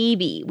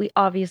we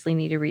obviously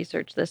need to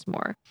research this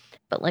more,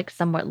 but like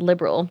somewhat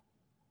liberal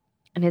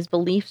in his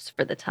beliefs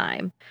for the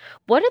time,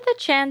 what are the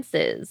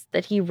chances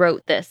that he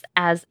wrote this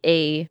as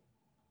a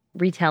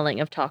retelling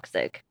of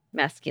toxic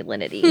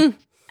masculinity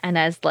and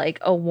as like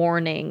a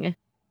warning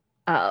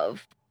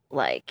of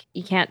like,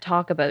 you can't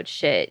talk about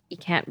shit, you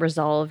can't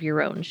resolve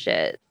your own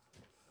shit.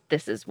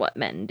 This is what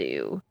men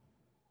do.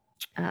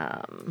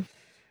 I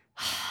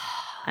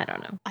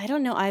don't know. I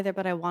don't know either,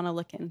 but I want to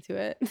look into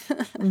it.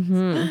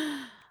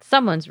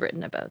 Someone's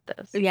written about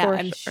this. Yeah,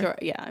 I'm sure.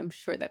 Yeah, I'm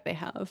sure that they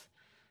have.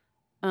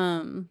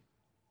 Okay,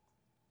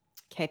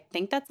 I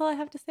think that's all I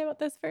have to say about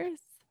this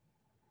verse.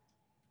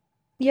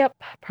 Yep,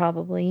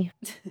 probably.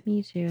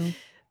 Me too.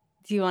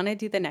 Do you want to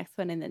do the next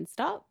one and then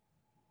stop?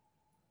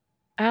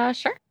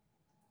 Sure.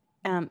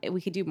 We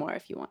could do more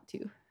if you want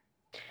to.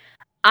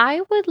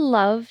 I would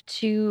love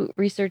to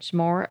research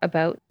more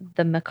about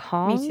the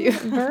Mekong Me too.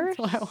 verse.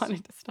 That's why I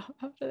wanted to stop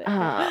after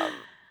that.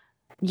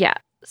 Yeah.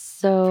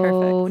 So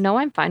Perfect. no,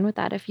 I'm fine with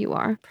that if you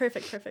are.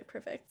 Perfect.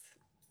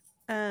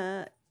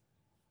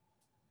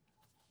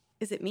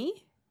 Is it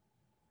me?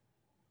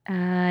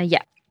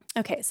 Yeah.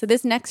 Okay, so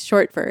this next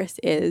short verse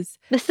is...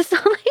 This is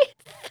only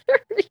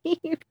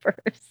 3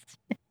 verses.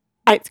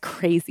 It's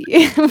crazy.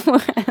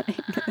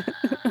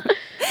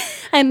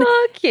 And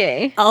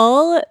okay.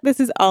 This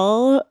is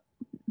all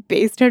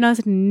based on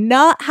us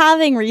not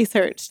having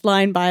researched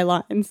line by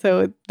line.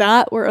 So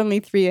that we're only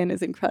 3 in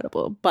is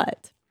incredible.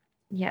 But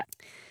yeah,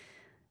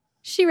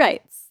 she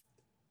writes,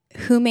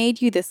 "Who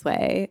made you this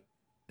way?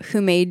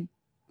 Who made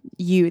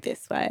you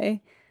this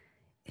way?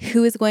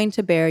 Who is going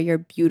to bear your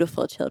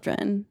beautiful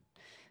children?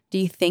 Do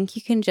you think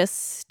you can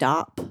just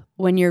stop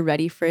when you're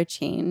ready for a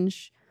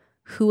change?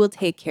 Who will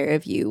take care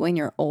of you when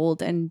you're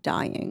old and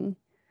dying?"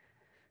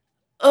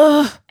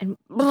 Ugh. And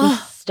we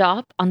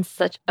stop on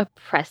such a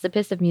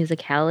precipice of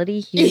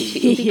musicality here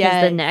too,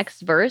 because the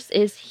next verse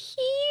is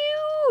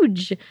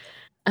huge.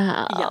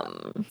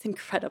 It's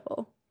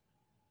incredible.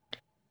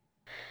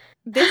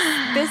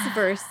 This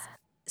verse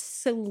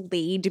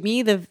slayed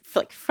me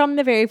from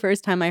the very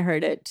first time I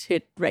heard it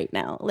to right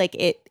now. Like,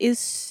 it is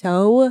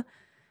so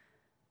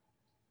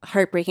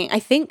heartbreaking.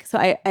 I think so.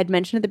 I'd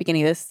mentioned at the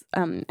beginning of this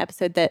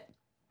episode that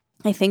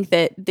I think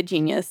that the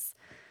Genius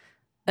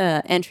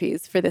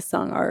entries for this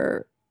song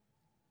are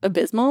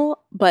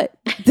abysmal, but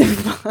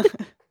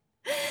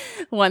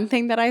one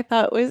thing that I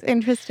thought was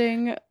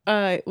interesting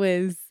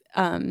was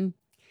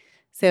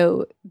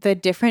so the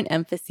different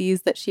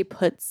emphases that she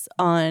puts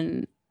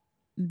on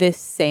this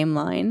same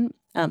line,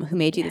 who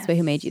made you this way,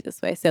 who made you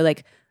this way. So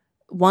like,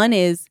 one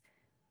is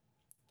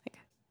like,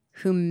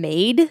 who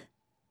made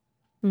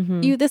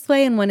you this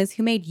way, and one is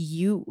who made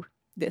you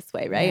this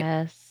way, right?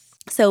 Yes.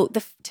 So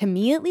to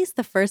me at least,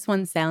 the first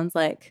one sounds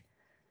like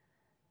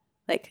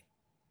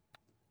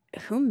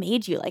who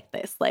made you like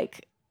this?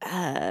 Like,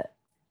 as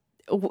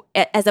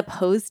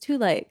opposed to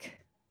like,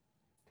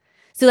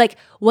 so like,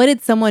 what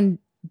did someone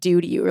do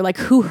to you, or like,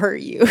 who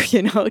hurt you,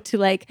 you know, to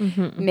like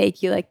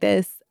make you like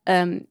this?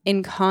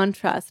 In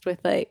contrast with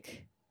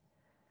like,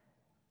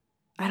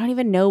 I don't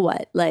even know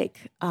what,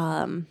 like,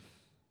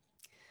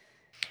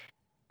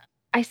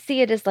 I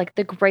see it as like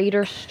the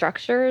greater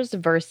structures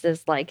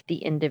versus like the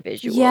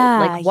individual.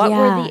 Like, what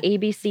were the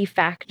ABC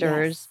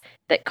factors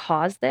that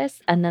caused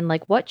this? And then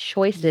like, what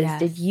choices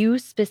did you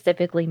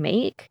specifically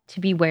make to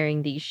be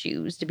wearing these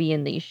shoes, to be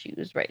in these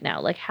shoes right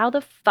now? Like, how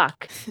the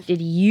fuck did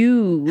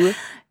you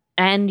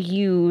and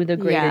you, the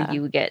greater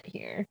you, get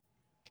here?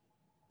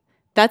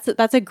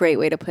 That's a great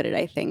way to put it,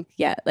 I think.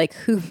 Yeah, like,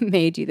 who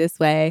made you this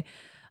way?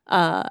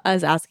 I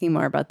was asking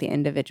more about the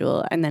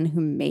individual, and then who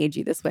made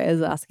you this way? I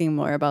was asking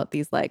more about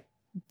these like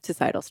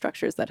societal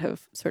structures that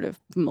have sort of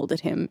molded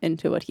him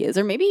into what he is,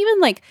 or maybe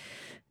even like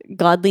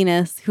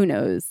godliness, who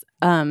knows.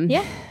 But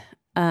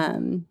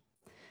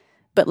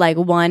like,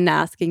 one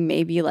asking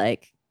maybe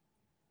like,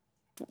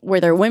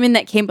 were there women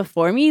that came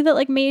before me that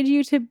like made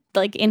you to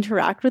like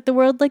interact with the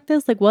world like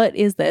this? Like, what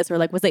is this? Or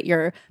like, was it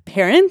your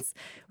parents?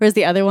 Whereas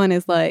the other one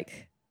is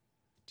like,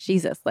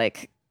 Jesus,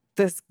 like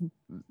this,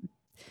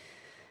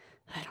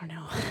 I don't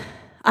know.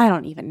 I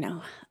don't even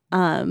know.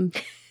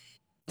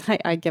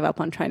 I give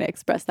up on trying to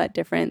express that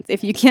difference.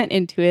 If you can't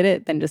intuit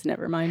it, then just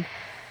never mind.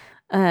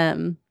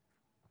 Because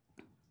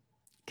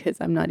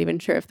I'm not even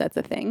sure if that's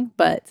a thing.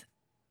 But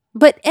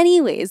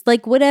anyways,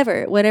 like,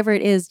 whatever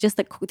it is, just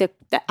the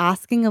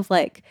asking of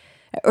like,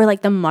 or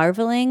like the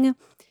marveling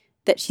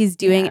that she's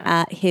doing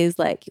at his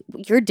like,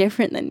 you're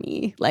different than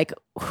me. Like,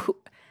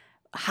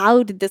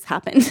 how did this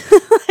happen?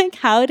 Like,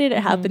 how did it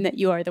happen that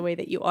you are the way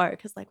that you are?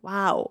 Because like,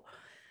 wow.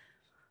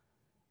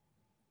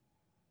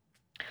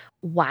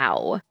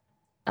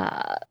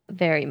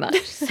 Very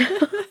much so.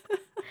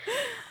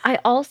 I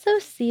also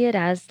see it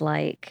as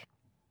like,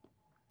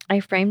 I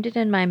framed it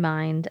in my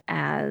mind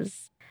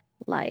as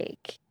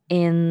like,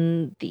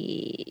 in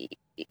the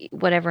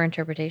whatever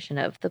interpretation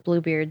of the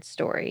Bluebeard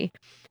story,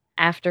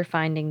 after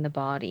finding the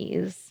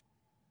bodies,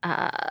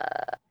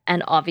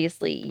 and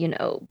obviously, you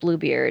know,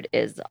 Bluebeard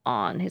is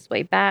on his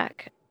way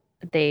back.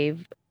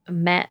 They've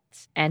met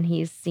and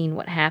he's seen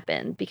what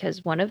happened,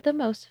 because one of the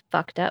most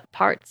fucked up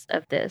parts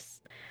of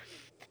this,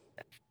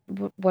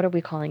 what are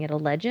we calling it? A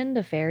legend,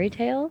 a fairy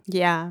tale?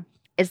 Yeah.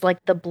 Is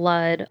like the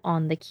blood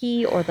on the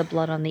key or the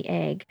blood on the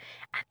egg.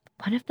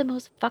 one of the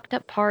most fucked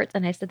up parts,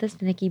 and I said this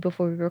to Nikki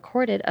before we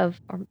recorded, or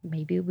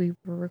maybe we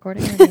were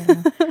recording already, I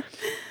don't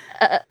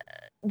know,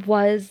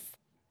 was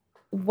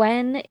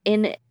when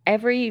in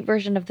every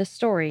version of the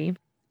story,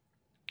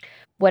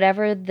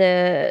 whatever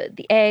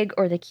the egg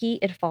or the key,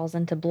 it falls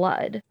into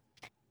blood.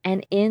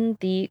 And in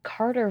the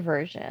Carter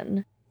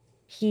version,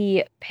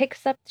 she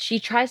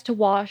tries to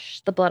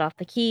wash the blood off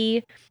the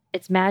key.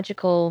 It's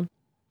magical.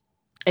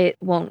 It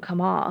won't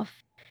come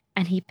off.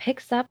 And he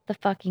picks up the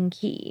fucking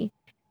key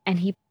and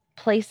he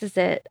places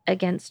it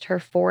against her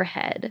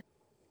forehead,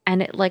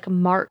 and it like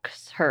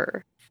marks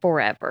her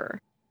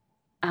forever.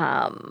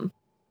 And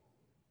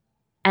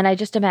I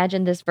just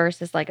imagine this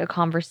verse is like a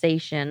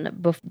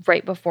conversation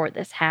right before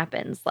this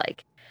happens,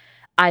 like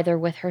either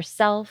with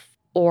herself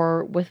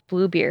or with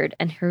Bluebeard,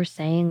 and her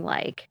saying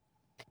like,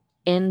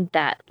 in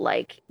that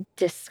like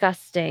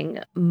disgusting,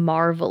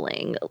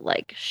 marveling,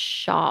 like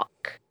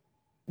shock,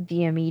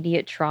 the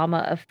immediate trauma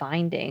of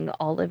finding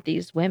all of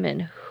these women,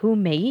 who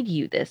made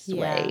you this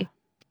way?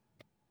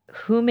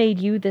 Who made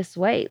you this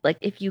way? Like,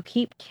 if you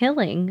keep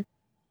killing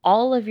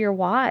all of your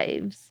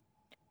wives,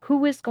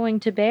 who is going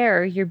to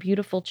bear your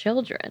beautiful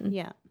children?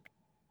 Yeah.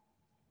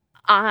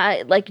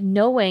 I like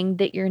knowing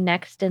that you're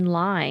next in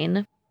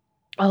line.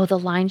 Oh, the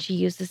line she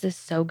uses is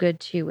so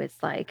good too.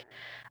 It's like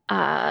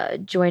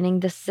joining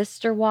the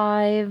sister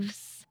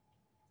wives.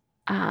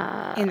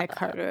 In the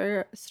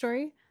Carter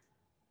story?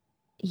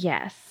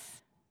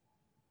 Yes.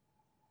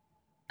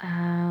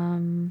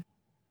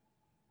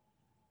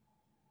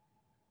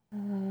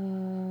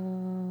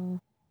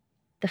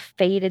 The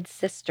fated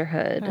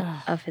sisterhood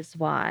of his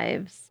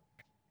wives.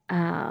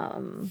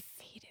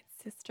 Fated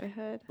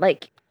sisterhood.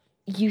 Like,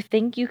 you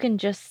think you can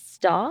just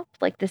stop?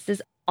 Like, this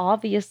is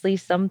obviously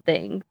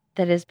something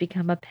that has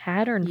become a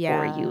pattern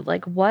for you.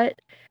 Like, what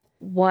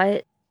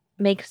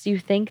makes you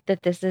think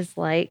that this is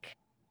like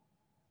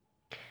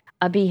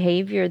a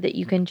behavior that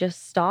you can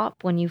just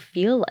stop when you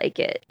feel like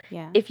it?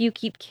 Yeah. If you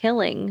keep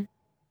killing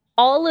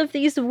all of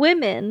these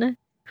women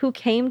who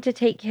came to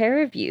take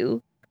care of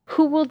you,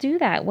 who will do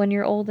that when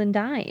you're old and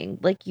dying?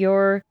 Like,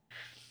 you're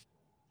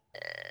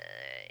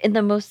in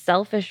the most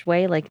selfish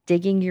way, like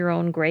digging your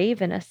own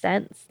grave in a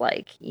sense.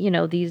 Like, you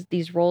know,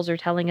 these roles are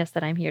telling us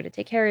that I'm here to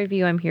take care of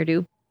you. I'm here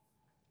to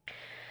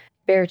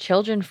bear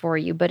children for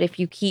you. But if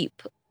you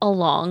keep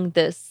along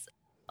this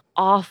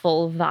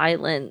awful,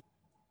 violent,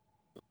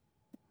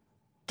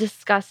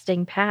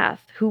 disgusting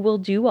path, who will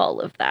do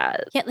all of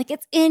that? Yeah, like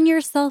it's in your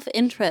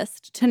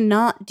self-interest to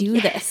not do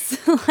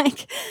this.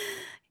 Like,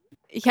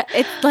 yeah,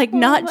 it's like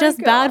not just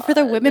bad for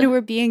the women who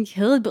are being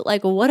killed, but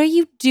like, what are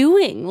you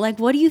doing? Like,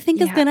 what do you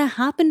think is going to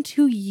happen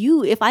to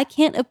you if I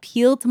can't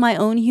appeal to my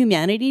own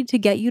humanity to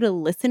get you to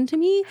listen to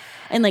me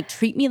and like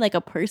treat me like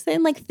a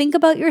person? Like, think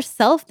about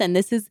yourself then.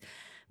 This is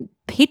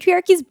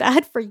patriarchy's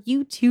bad for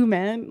you too,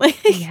 man. Like,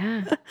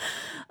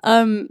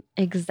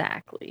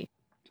 exactly.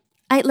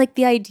 I like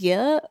the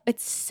idea.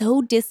 It's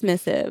so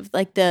dismissive.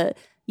 Like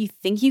you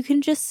think you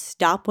can just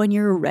stop when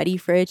you're ready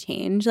for a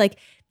change. Like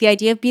the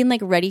idea of being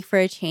like ready for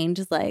a change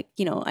is like,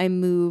 you know, I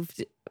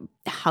moved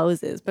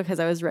houses because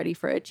I was ready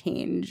for a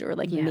change, or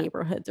like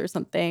neighborhoods or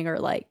something, or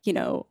like, you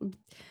know,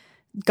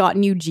 got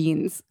new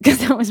jeans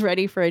because I was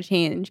ready for a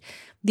change.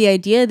 The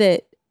idea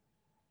that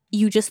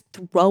you just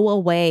throw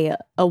away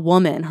a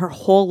woman her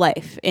whole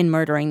life in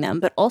murdering them,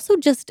 but also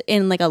just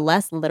in like a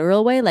less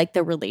literal way, like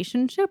the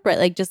relationship, right?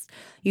 Like just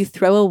you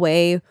throw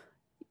away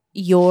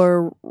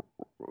your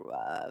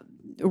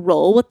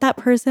role with that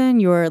person,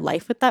 your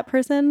life with that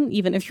person,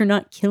 even if you're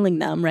not killing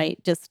them, right?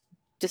 Just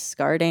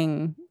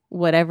discarding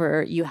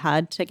whatever you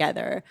had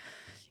together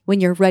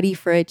when you're ready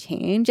for a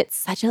change. It's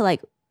such a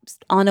like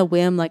on a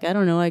whim, like, I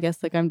don't know, I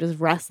guess like I'm just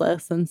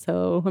restless. And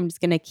so I'm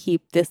just going to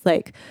keep this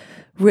like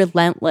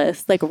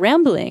relentless, like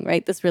rambling,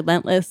 right? This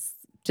relentless,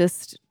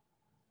 just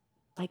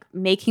like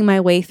making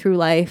my way through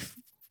life,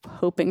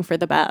 hoping for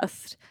the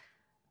best.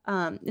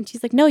 And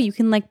she's like, no, you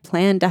can like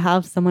plan to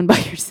have someone by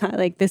your side.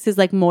 Like this is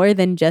like more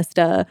than just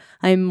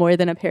I'm more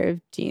than a pair of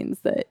jeans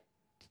that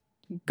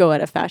go out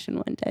of fashion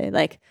one day.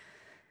 Like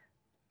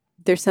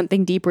there's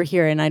something deeper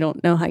here. And I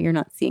don't know how you're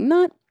not seeing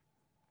that.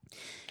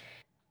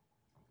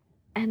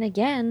 And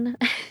again,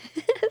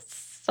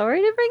 sorry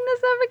to bring this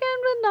up again,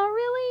 but not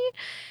really.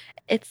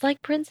 It's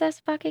like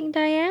Princess fucking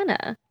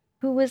Diana,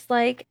 who was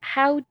like,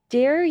 how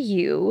dare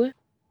you?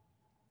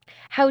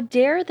 How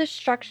dare the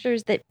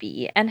structures that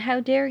be, and how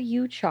dare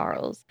you,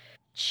 Charles,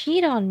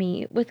 cheat on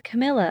me with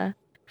Camilla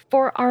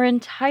for our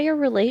entire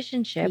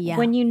relationship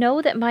when you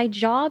know that my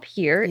job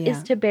here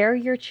is to bear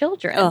your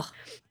children? Ugh.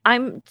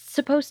 I'm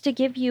supposed to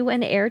give you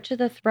an heir to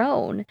the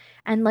throne.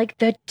 And like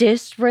the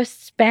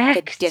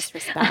disrespect.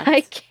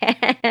 I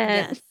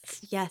can't.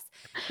 Yes.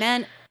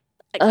 Man,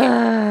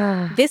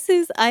 this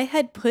is, I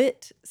had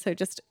put, so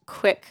just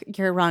quick,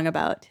 you're wrong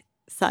about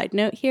side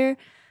note here.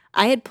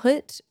 I had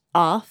put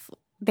off,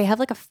 they have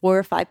like a 4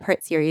 or 5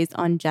 part series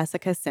on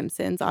Jessica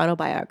Simpson's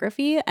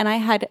autobiography. And I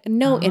had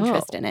no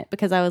interest in it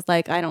because I was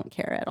like, I don't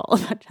care at all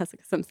about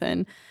Jessica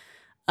Simpson,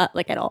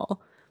 like at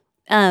all.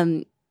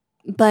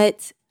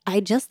 But I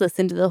just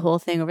listened to the whole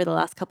thing over the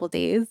last couple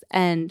days,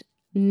 and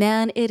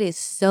man, it is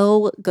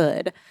so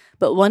good.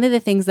 But one of the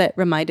things that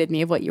reminded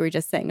me of what you were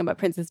just saying about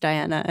Princess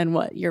Diana and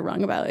what You're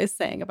Wrong About is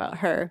saying about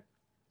her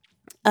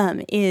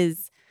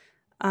is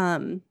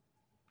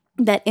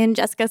that in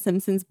Jessica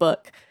Simpson's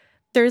book,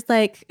 there's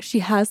like, she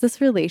has this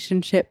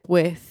relationship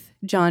with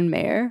John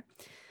Mayer.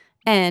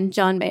 And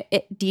John Mayer,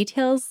 it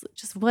details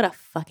just what a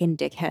fucking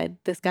dickhead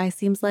this guy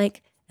seems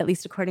like, at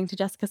least according to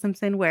Jessica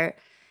Simpson, where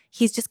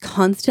he's just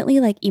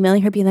constantly like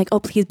emailing her being like, oh,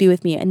 please be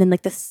with me. And then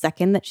like the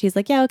second that she's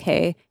like, yeah,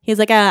 okay. He's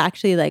like,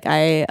 actually, like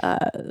I'm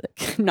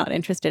not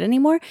interested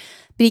anymore.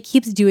 But he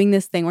keeps doing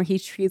this thing where he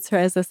treats her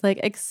as this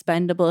like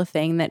expendable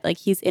thing that like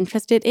he's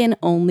interested in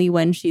only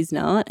when she's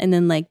not. And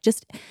then like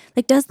just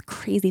like does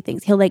crazy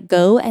things. He'll like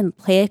go and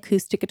play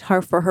acoustic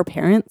guitar for her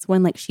parents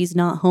when like she's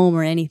not home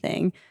or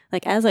anything,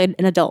 like as an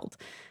adult.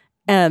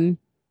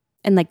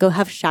 And like go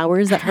have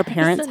showers at her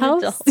parents'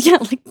 house. Adult. Yeah,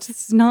 like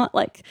just not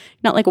like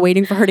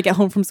waiting for her to get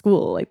home from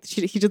school. Like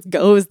he just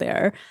goes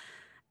there.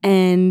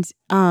 And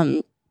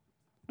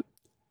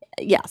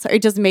yeah, so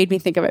it just made me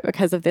think of it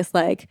because of this,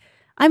 like,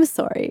 I'm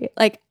sorry.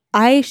 Like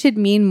I should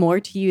mean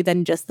more to you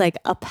than just like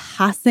a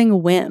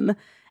passing whim.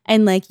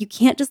 And like you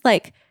can't just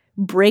like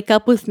break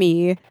up with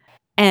me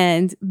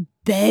and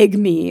beg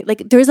me.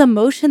 Like there's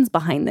emotions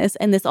behind this,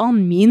 and this all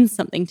means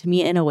something to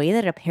me in a way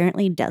that it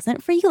apparently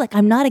doesn't for you. Like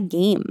I'm not a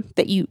game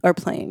that you are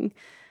playing.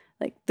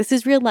 Like this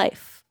is real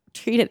life.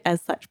 Treat it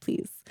as such,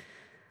 please.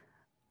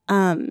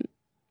 And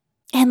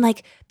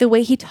like the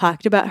way he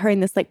talked about her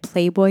in this like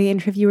Playboy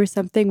interview or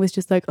something was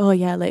just like, oh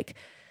yeah, like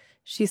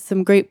she's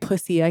some great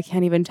pussy. I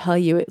can't even tell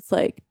you. It's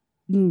like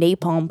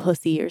napalm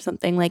pussy or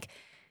something. Like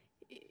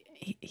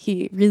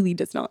he really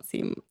does not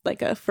seem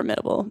like a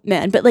formidable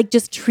man, but like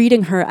just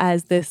treating her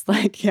as this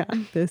like, yeah,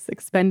 this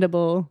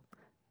expendable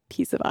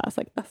piece of ass,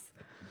 I guess.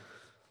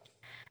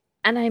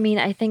 And I mean,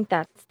 I think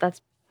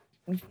that's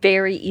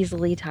very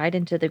easily tied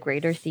into the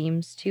greater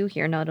themes too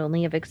here, not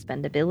only of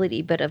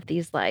expendability, but of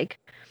these like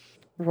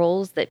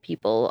roles that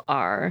people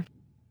are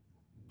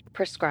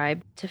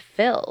prescribed to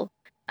fill.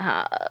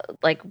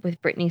 Like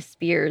with Britney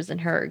Spears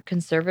and her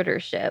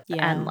conservatorship,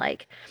 and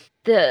like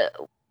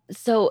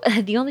so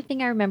the only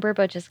thing I remember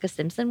about Jessica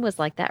Simpson was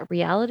like that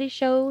reality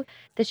show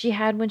that she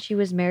had when she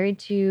was married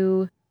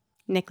to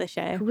Nick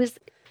Lachey. Who was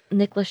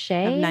Nick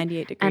Lachey? Of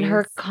 98 Degrees. And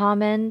her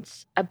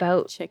comment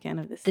about chicken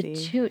of the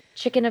sea.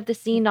 Chicken of the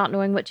sea, not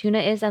knowing what tuna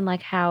is, and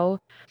like how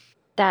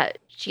that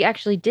she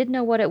actually did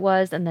know what it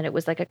was, and then it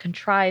was like a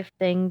contrived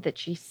thing that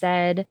she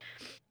said.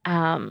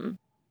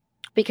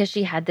 Because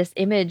she had this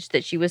image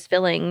that she was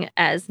filling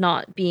as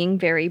not being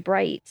very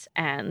bright.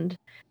 And,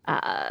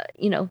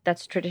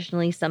 that's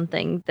traditionally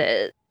something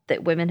that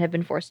women have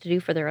been forced to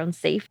do for their own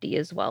safety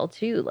as well,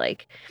 too.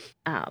 Like,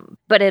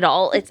 but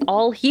it's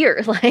all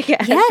here. Like,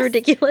 as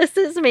ridiculous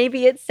as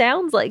maybe it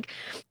sounds, like,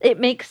 it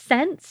makes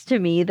sense to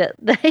me that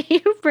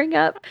you bring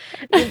up,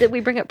 that we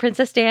bring up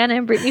Princess Diana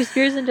and Britney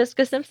Spears and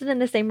Jessica Simpson in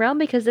the same realm,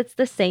 because it's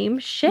the same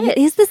shit. It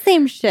is the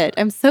same shit.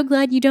 I'm so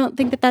glad you don't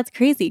think that that's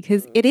crazy,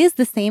 because it is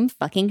the same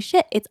fucking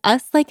shit. It's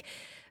us, like,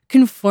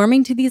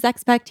 conforming to these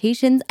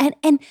expectations,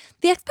 and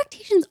the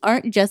expectations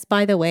aren't just,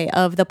 by the way,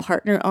 of the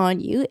partner on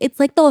you. It's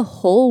like the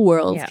whole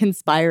world's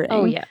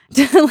conspiring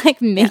to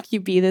like make you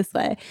be this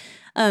way.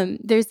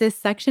 There's this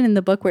section in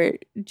the book where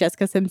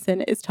Jessica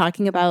Simpson is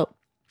talking about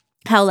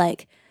how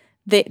like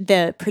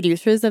the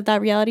producers of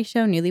that reality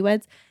show,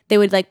 Newlyweds, they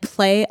would like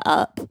play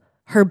up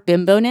her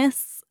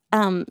bimbo-ness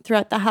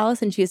throughout the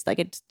house, and she's like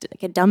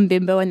a dumb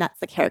bimbo, and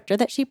that's the character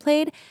that she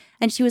played.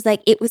 And she was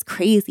like, it was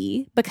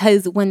crazy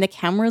because when the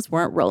cameras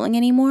weren't rolling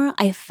anymore,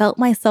 I felt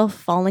myself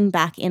falling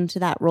back into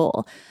that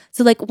role.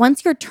 So like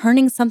once you're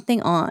turning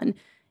something on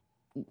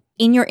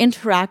in your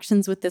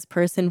interactions with this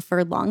person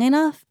for long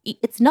enough,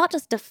 it's not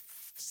just a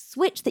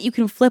switch that you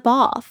can flip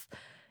off.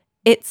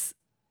 It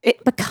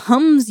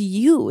becomes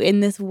you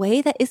in this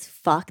way that is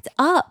fucked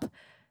up.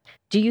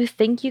 Do you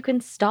think you can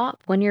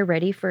stop when you're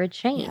ready for a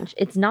change?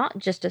 Yeah. It's not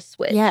just a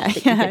switch that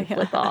you can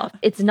flip off.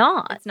 It's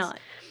not. It's not.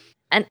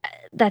 And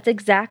that's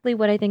exactly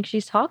what I think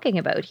she's talking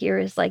about here,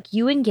 is like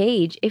you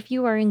engage, if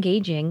you are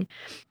engaging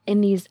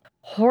in these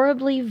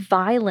horribly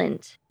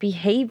violent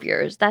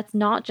behaviors, that's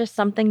not just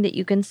something that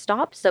you can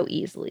stop so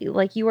easily.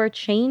 Like you are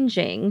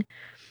changing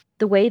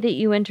the way that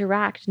you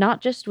interact, not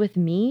just with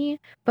me,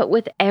 but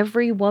with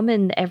every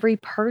woman, every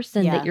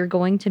person that you're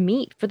going to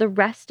meet for the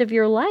rest of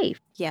your life.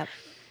 Yep.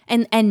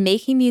 And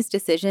making these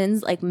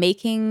decisions, like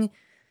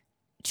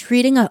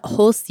treating a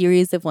whole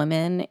series of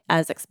women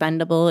as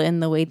expendable in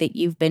the way that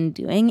you've been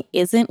doing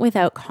isn't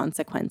without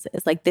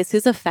consequences. Like this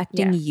is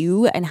affecting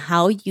you and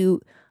how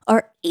you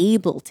are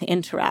able to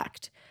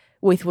interact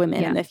with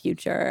women in the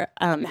future,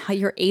 how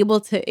you're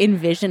able to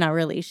envision a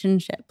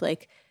relationship.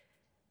 Like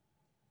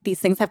these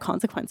things have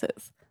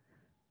consequences.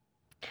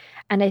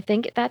 And I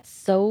think that's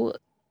so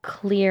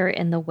clear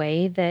in the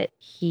way that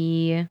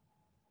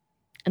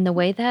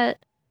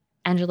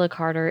Angela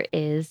Carter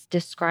is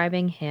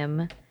describing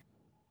him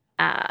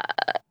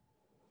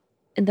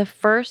in the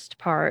first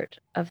part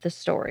of the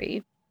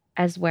story.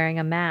 as wearing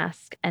a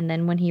mask. And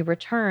then when he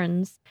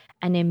returns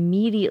and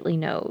immediately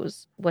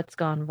knows what's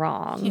gone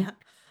wrong.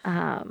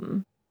 Yeah.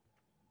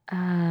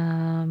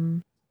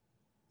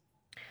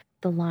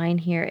 The line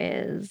here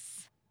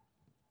is,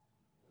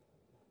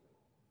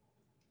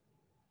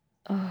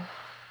 oh.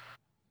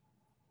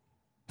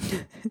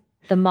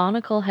 The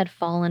monocle had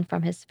fallen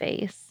from his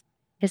face.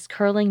 His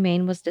curling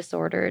mane was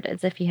disordered,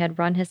 as if he had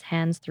run his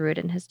hands through it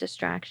in his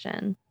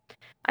distraction.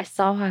 I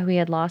saw how he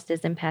had lost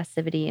his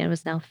impassivity and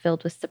was now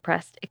filled with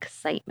suppressed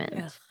excitement.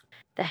 Ugh.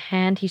 The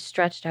hand he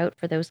stretched out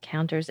for those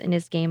counters in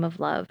his game of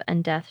love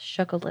and death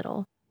shook a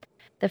little.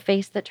 The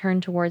face that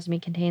turned towards me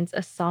contains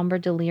a somber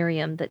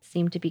delirium that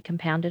seemed to be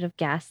compounded of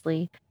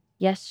ghastly,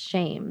 yes,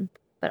 shame,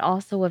 but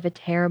also of a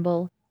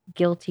terrible,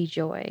 guilty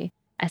joy,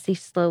 as he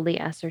slowly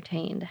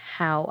ascertained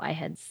how I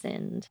had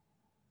sinned.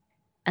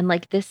 And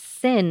like this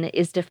sin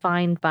is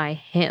defined by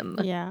him.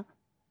 Yeah.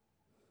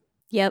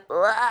 Yep.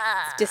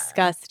 It's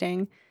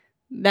disgusting.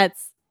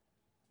 That's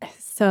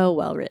so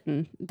well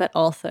written, but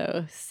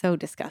also so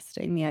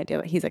disgusting. The idea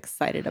that he's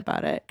excited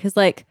about it. Because,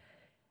 like,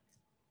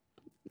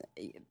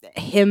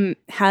 him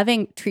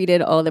having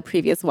treated all the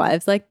previous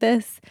wives like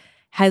this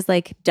has,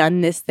 like,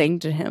 done this thing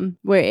to him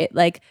where it,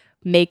 like,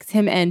 makes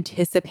him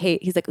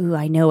anticipate. He's like, ooh,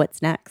 I know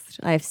what's next.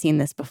 I've seen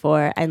this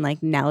before. And,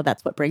 like, now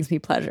that's what brings me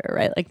pleasure,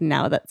 right? Like,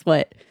 now that's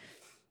what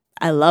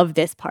I love,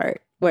 this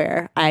part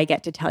where I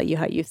get to tell you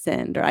how you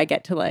sinned, or I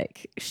get to,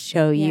 like,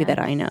 show you that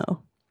I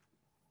know.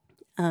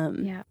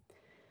 Yeah.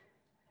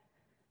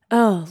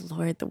 Oh,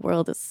 Lord, the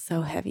world is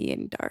so heavy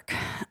and dark.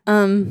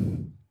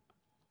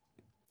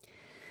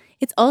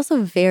 It's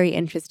also very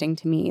interesting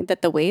to me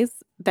that the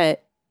ways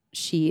that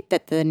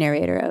the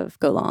narrator of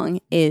Go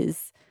Long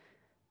is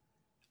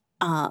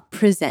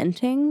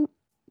presenting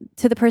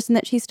to the person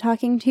that she's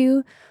talking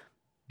to,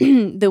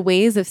 the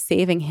ways of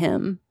saving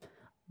him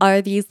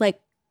are these,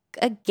 like,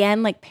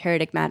 again, like,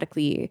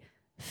 paradigmatically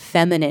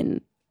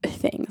feminine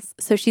things.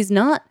 So it's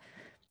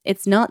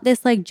not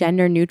this, like,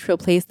 gender neutral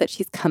place that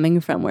she's coming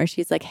from where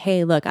she's like,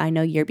 hey, look, I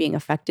know you're being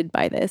affected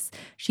by this.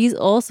 She's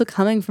also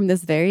coming from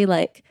this very,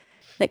 like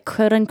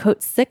quote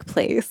unquote sick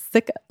place,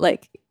 sick,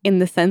 like, in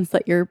the sense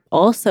that you're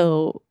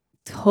also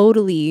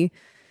totally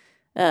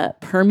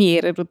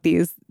permeated with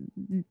these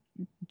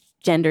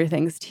gender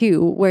things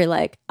too, where,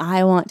 like,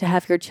 I want to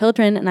have your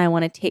children and I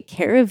want to take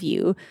care of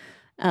you.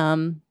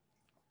 And,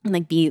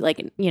 like, be,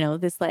 like, you know,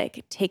 this,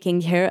 like, taking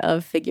care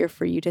of figure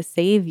for you to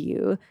save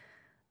you,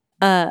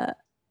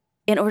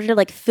 in order to,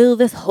 like, fill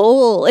this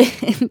hole,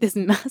 this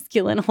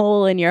masculine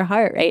hole in your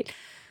heart, right?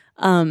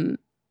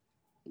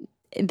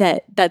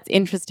 That's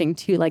interesting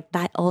too. Like,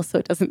 that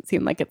also doesn't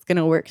seem like it's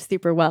gonna work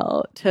super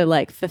well to,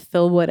 like,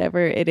 fulfill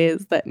whatever it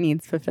is that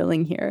needs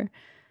fulfilling here.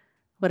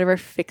 Whatever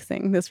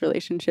fixing this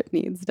relationship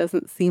needs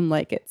doesn't seem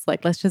like it's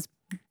like, let's just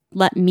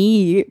let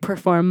me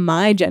perform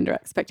my gender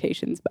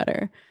expectations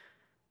better.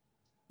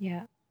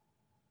 Yeah.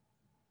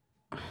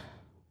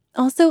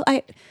 Also,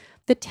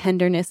 the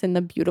tenderness in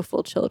the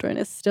beautiful children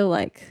is still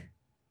like,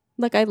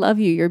 I love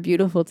you. You're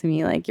beautiful to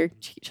me. Like, your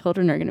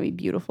children are going to be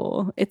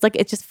beautiful. It's like,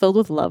 it's just filled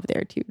with love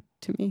there too,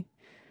 to me.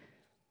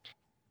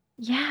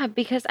 Yeah,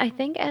 because I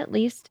think at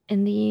least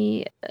in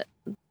the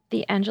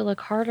Angela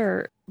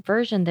Carter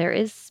version, there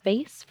is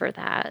space for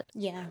that.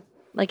 Yeah.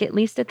 Like, at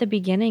least at the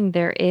beginning,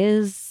 there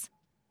is,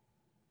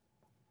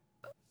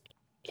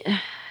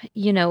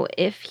 you know,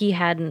 if he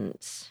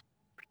hadn't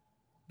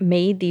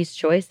made these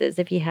choices,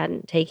 if he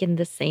hadn't taken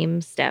the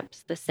same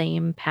steps, the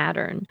same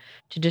pattern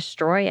to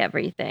destroy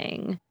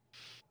everything,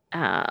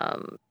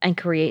 and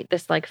create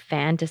this, like,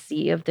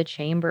 fantasy of the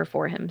chamber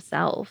for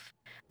himself,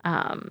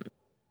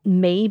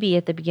 maybe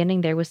at the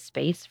beginning there was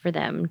space for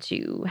them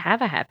to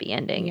have a happy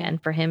ending,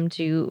 and for him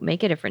to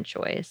make a different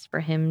choice, for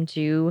him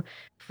to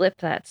flip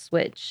that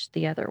switch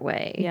the other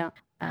way. Yeah.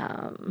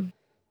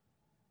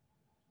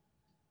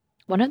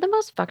 One of the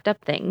most fucked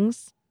up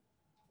things,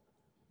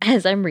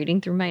 as I'm reading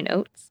through my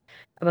notes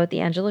about the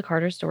Angela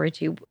Carter story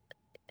too,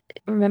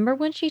 remember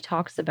when she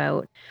talks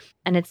about,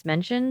 and it's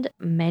mentioned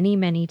many,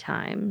 many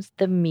times,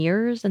 the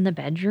mirrors in the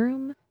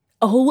bedroom?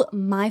 Oh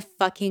my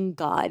fucking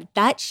God.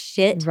 That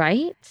shit.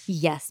 Right?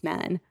 Yes,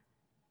 man.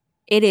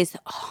 It is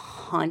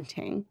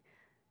haunting.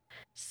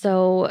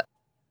 So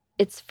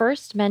it's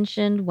first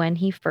mentioned when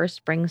he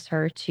first brings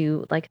her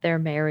to, like, their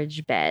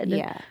marriage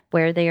bed,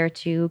 where they are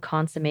to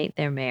consummate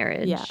their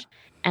marriage. Yeah.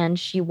 And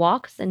she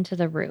walks into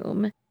the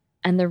room,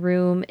 and the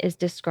room is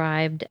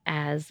described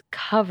as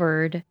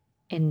covered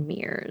in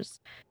mirrors.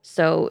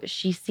 So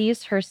she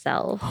sees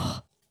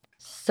herself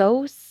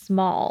so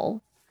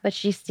small, but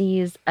she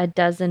sees a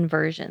dozen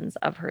versions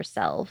of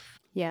herself.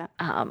 Yeah.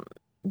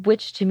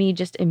 Which to me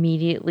just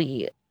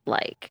immediately,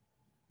 like,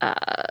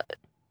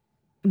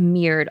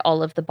 mirrored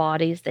all of the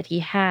bodies that he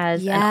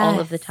has and all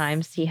of the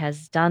times he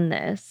has done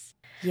this.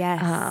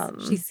 Yes.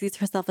 She sees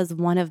herself as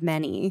one of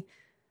many.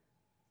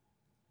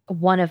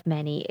 One of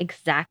many,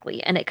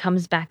 exactly. And it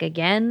comes back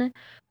again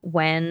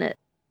when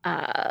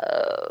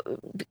Uh,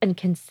 and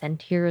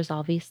consent here is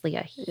obviously a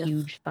Ugh.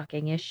 huge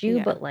fucking issue,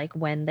 Yeah. but like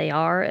when they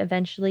are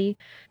eventually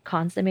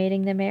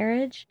consummating the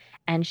marriage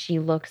and she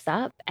looks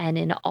up and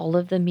in all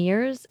of the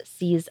mirrors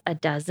sees a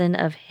dozen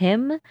of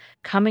him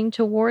coming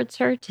towards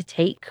her to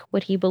take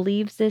what he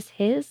believes is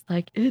his,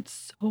 like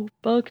it's so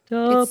fucked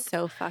up. It's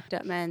so fucked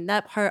up, man.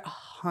 That part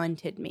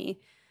haunted me.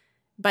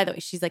 By the way,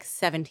 she's like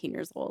 17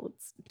 years old.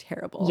 It's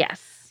terrible.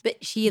 Yes.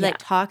 But she like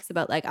talks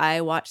about like,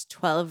 I watched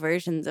 12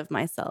 versions of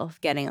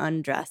myself getting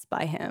undressed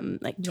by him,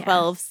 like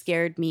 12 Yes.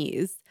 scared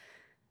me's,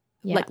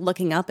 Yeah. like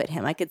looking up at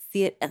him. I could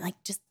see it. And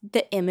like just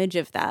the image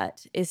of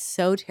that is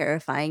so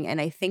terrifying. And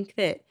I think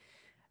that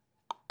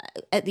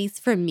at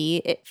least for me,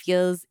 it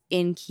feels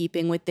in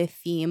keeping with the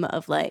theme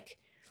of like,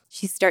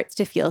 she starts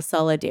to feel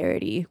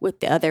solidarity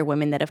with the other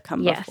women that have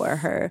come before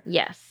her.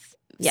 Yes.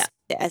 Yeah.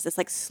 As this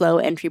like slow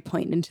entry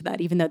point into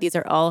that, even though these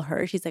are all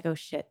her, she's like, oh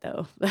shit,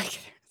 though.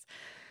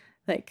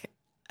 Like,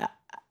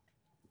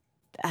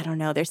 I don't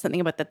know. There's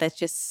something about that that's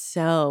just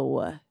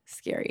so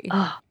scary.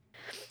 Oh,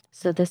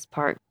 so this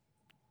part.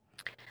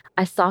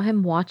 I saw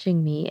him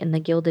watching me in the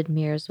gilded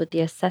mirrors with the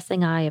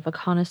assessing eye of a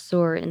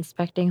connoisseur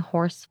inspecting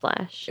horse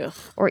flesh, Ugh.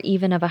 or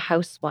even of a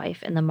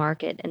housewife in the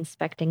market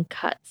inspecting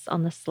cuts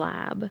on the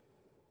slab.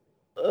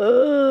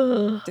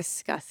 Ugh.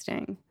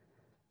 Disgusting.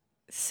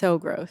 So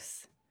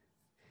gross.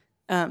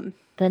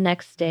 The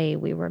next day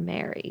we were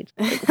married.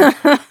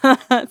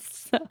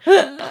 So-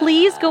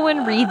 Please go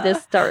and read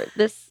this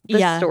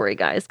story,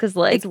 guys, because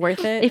like it's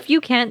worth it. if you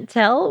can't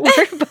tell,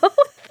 we're both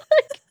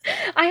like,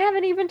 I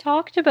haven't even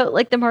talked about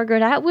like the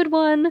Margaret Atwood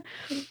one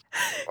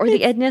or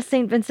the Edna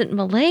St. Vincent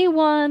Millay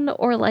one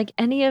or like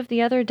any of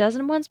the other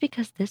dozen ones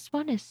because this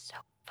one is so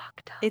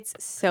fucked up. It's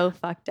so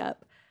fucked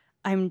up.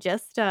 I'm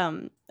just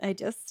I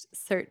just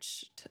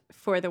searched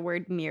for the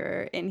word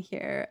mirror in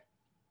here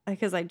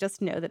because I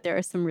just know that there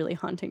are some really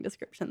haunting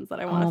descriptions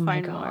that I want to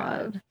find more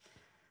of.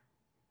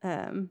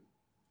 And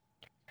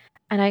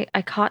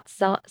I caught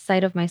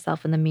sight of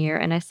myself in the mirror,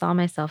 and I saw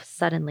myself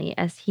suddenly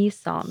as he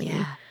saw me.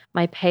 Yeah.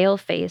 My pale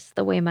face,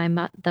 the way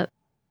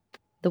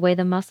the way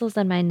the muscles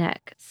on my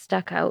neck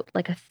stuck out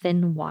like a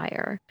thin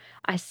wire.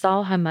 I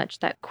saw how much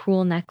that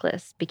cruel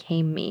necklace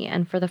became me,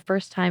 and for the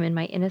first time in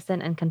my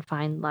innocent and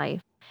confined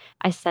life,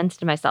 I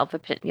sensed myself a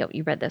pit.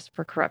 You read this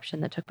for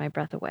corruption that took my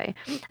breath away,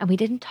 and we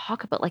didn't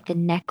talk about like the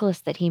necklace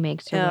that he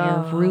makes her wear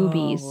of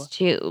rubies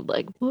too,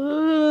 like.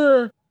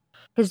 Ugh.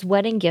 His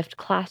wedding gift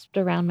clasped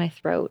around my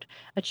throat,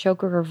 a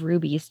choker of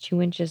rubies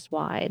 2 inches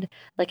wide,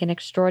 like an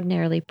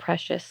extraordinarily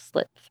precious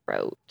slit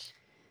throat.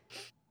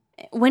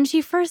 When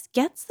she first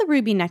gets the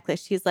ruby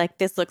necklace, she's like,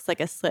 this looks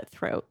like a slit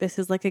throat. This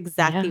is like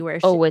exactly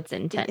where she... Oh, it's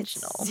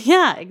intentional.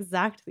 Yeah,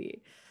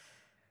 exactly.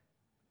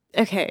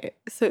 Okay,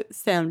 so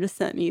Sam just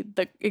sent me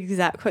the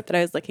exact quote that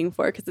I was looking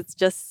for because it's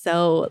just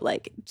so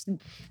like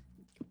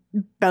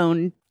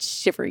bone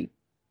shivery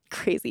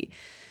crazy.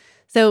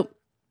 So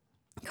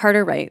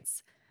Carter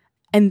writes,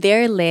 and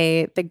there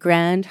lay the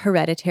grand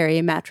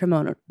hereditary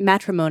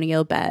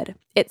matrimonial bed,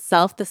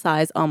 itself the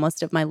size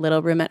almost of my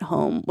little room at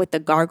home, with the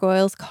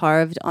gargoyles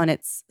carved on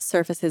its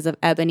surfaces of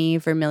ebony,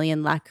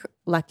 vermilion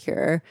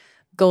lacquer,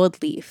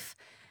 gold leaf,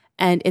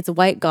 and its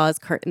white gauze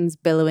curtains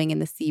billowing in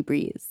the sea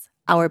breeze.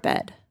 Our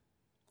bed.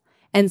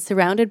 And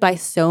surrounded by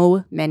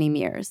so many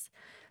mirrors.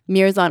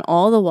 Mirrors on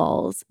all the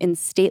walls in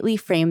stately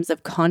frames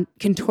of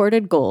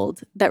contorted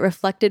gold that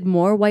reflected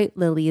more white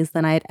lilies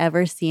than I had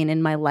ever seen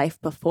in my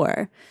life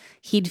before.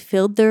 He'd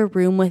filled their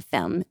room with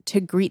them to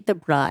greet the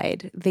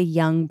bride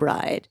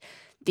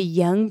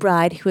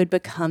who had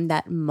become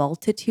that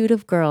multitude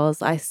of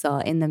girls I saw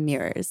in the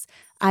mirrors,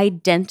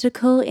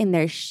 identical in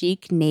their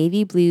chic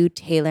navy blue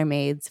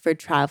tailor-mades for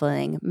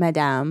traveling,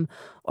 madame,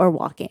 or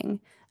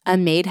walking. A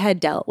maid had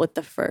dealt with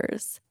the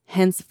furs.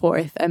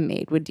 Henceforth, a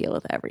maid would deal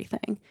with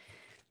everything.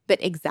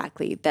 But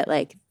exactly that,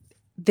 like,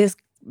 this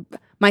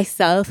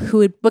myself who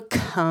would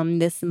become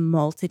this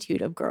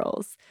multitude of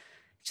girls.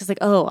 Just like,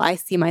 oh, I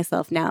see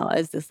myself now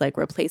as this like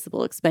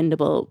replaceable,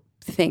 expendable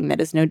thing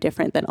that is no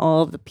different than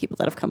all of the people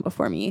that have come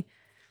before me.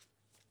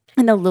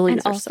 And the lilies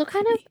and are also so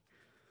kind pretty.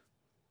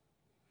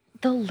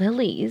 of the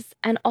lilies,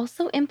 and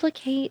also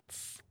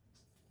implicates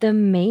the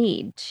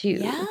maid too.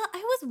 Yeah,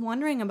 I was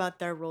wondering about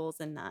their roles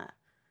in that.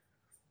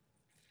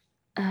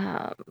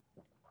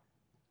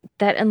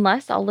 That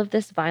unless all of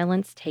this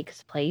violence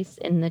takes place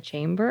in the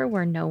chamber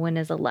where no one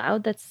is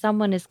allowed, that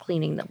someone is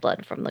cleaning the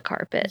blood from the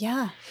carpet.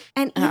 Yeah.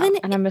 And even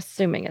and I'm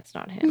assuming it's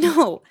not him.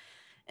 No.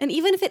 And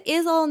even if it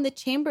is all in the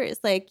chambers,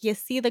 like you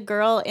see the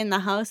girl in the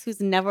house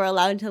who's never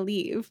allowed to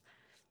leave.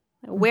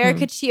 Where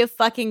could she have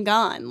fucking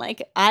gone?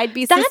 Like, I'd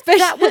be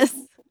suspicious.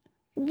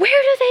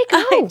 Where do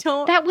they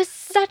go? That was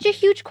such a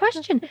huge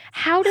question.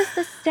 How does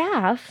the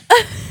staff...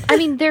 I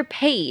mean, they're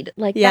paid.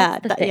 Like,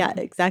 that's the thing. Yeah,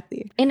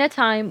 exactly. In a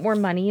time where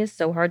money is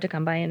so hard to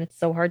come by and it's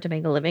so hard to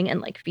make a living and,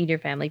 like, feed your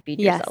family,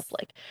 feed yourself,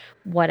 like,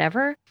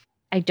 whatever.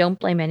 I don't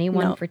blame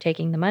anyone for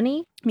taking the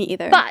money. Me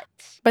either.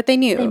 But they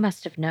knew. They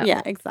must have known.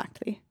 Yeah,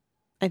 exactly.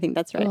 I think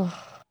that's right. Ugh.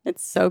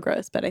 It's so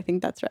gross, but I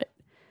think that's right.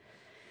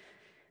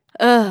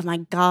 Oh, my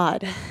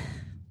God.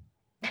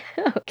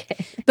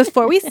 Okay.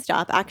 Before we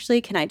stop,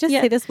 actually, can I just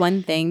say this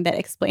one thing that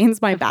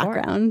explains my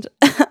background?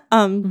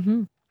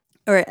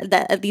 Or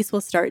that at least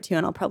we'll start to,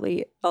 and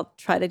I'll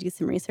try to do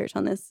some research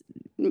on this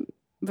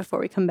before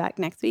we come back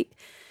next week.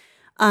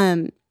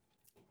 But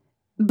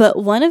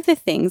one of the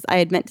things I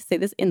had meant to say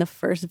this in the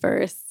first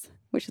verse,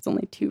 which is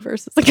only 2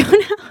 verses ago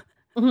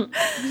now,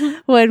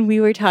 when we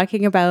were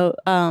talking about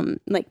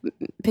like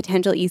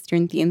potential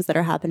Eastern themes that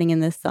are happening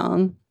in this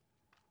song.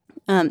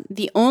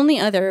 The only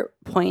other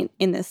point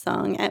in this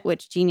song at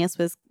which Genius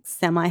was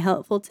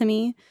semi-helpful to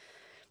me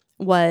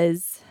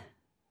was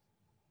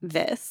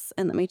this.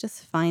 And let me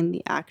just find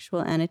the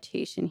actual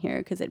annotation here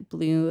because it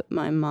blew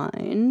my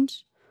mind.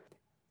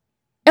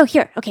 Oh,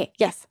 here. Okay.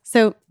 Yes.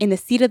 So in the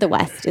Seat of the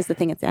West is the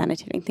thing it's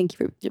annotating. Thank you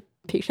for your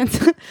patience.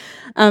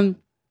 The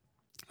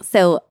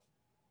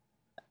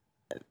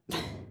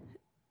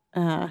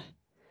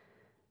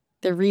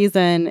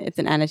reason it's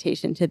an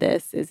annotation to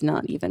this is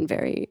not even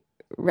very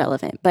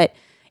relevant, but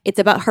it's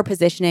about her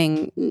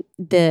positioning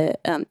the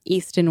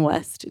East and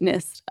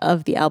Westness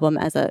of the album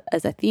as a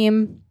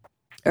theme,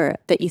 or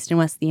the East and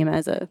West theme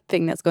as a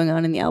thing that's going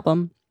on in the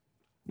album.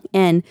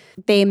 And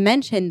they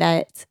mentioned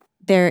that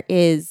there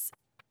is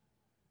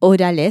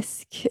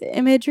odalisque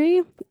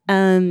imagery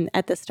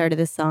at the start of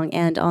the song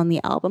and on the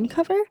album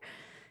cover.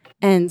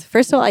 And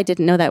first of all, I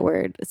didn't know that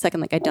word. Second,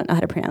 like I don't know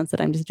how to pronounce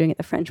it. I'm just doing it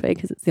the French way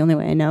because it's the only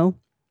way I know.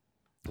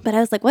 But I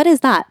was like, what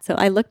is that? So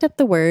I looked up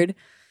the word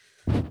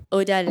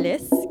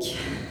odalisque.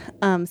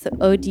 So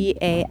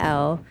Odalisque.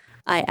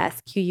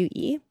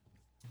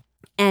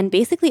 And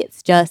basically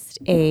it's just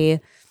a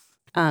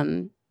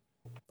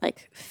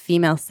like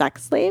female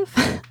sex slave,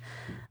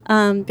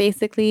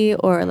 basically,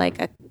 or like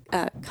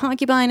a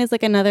concubine is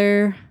like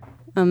another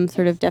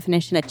sort of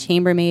definition, a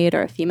chambermaid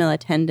or a female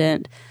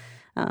attendant.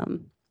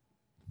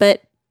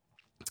 But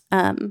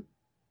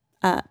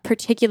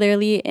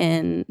particularly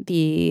in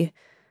the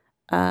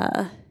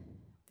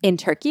in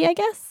Turkey, I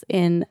guess,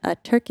 in a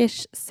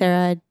Turkish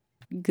seraglio,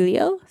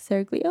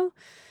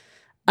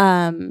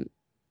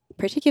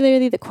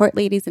 particularly the court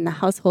ladies in the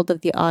household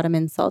of the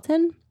Ottoman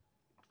Sultan.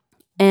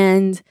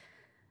 And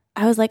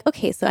I was like,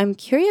 okay, so I'm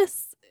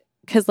curious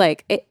because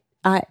like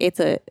it's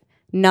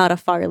not a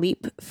far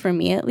leap for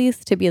me, at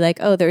least, to be like,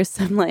 oh, there's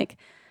some like,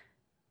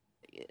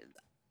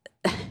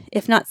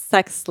 if not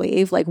sex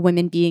slave, like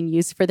women being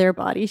used for their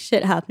body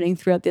shit happening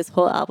throughout this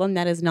whole album.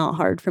 That is not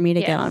hard for me to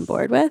get on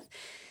board with.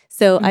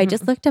 So I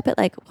just looked up at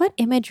like, what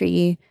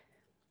imagery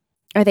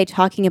are they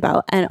talking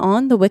about? And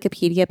on the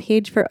Wikipedia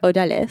page for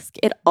Odalisque,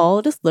 it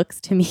all just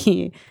looks to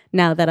me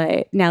now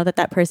that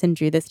that person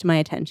drew this to my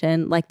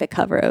attention, like the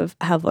cover of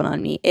Have One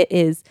on Me. It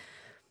is,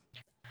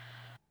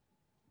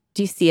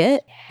 do you see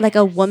it? Yes. Like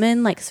a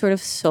woman, like sort of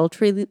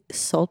sultrily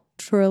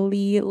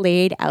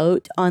laid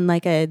out on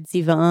like a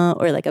divan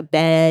or like a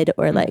bed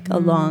or like a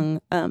long,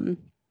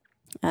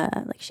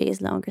 like chaise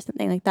longue or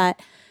something like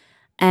that.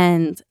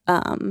 And,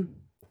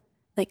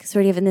 like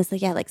sort of in this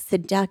like like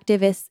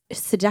seductive-ish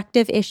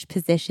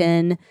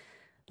position,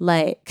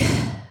 like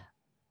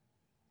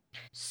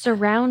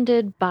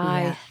surrounded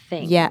by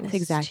things. Yeah,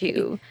 exactly.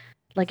 Too.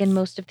 Like in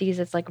most of these,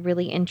 it's like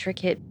really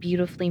intricate,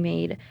 beautifully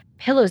made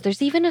pillows.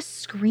 There's even a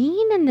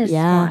screen in this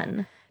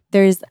one.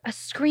 There's a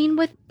screen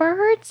with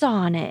birds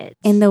on it.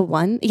 In the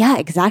one, yeah,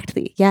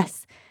 exactly.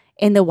 Yes.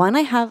 In the one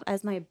I have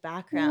as my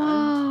background,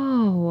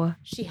 whoa,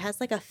 she has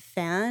like a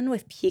fan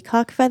with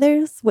peacock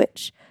feathers,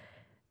 which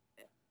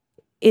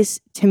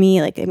is to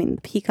me like, I mean,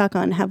 peacock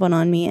on Have One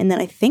on Me. And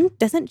then I think,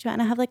 doesn't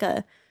Joanna have like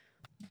a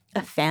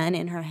fan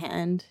in her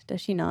hand?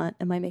 Does she not?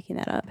 Am I making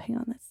that up? Hang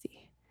on, let's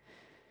see.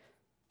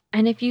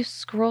 And if you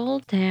scroll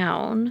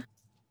down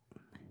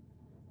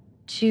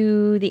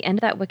to the end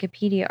of that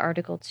Wikipedia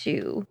article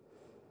too,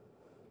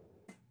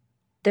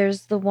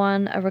 there's the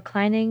one, a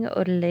reclining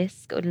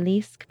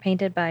odalisque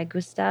painted by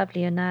Gustave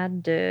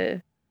Leonard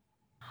de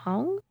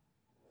Hong.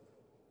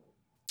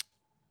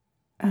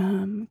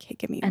 Okay,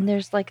 give me. And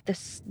there's like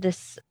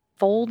this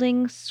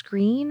folding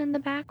screen in the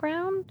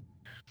background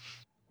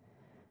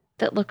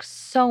that looks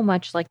so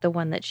much like the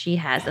one that she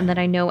has, and that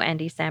I know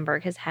Andy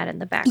Samberg has had in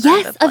the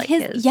background. Yes, of like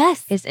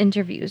his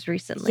interviews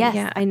recently. Yes,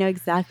 yeah, I know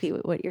exactly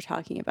what you're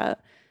talking about.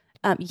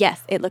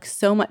 Yes, it looks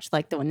so much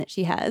like the one that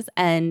she has,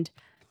 and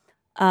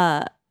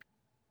to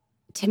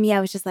me, I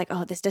was just like,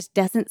 oh, this just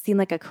doesn't seem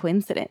like a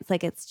coincidence.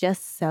 Like it's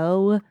just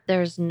so.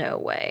 There's no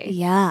way.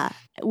 Yeah,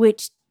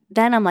 which.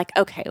 Then I'm like,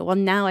 okay, well,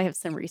 now I have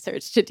some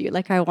research to do.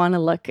 Like, I want to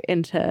look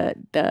into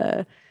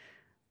the,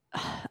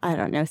 I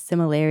don't know,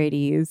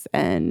 similarities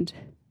and,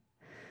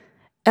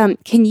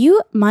 can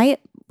you, the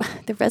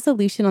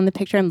resolution on the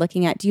picture I'm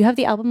looking at, do you have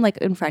the album like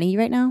in front of you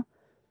right now?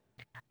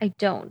 I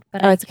don't,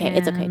 but it's okay.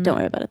 It's okay. Don't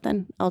worry about it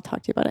then. I'll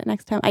talk to you about it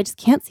next time. I just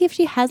can't see if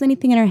she has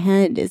anything in her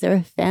hand. Is there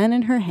a fan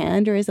in her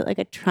hand or is it like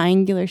a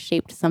triangular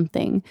shaped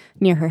something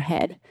near her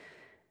head?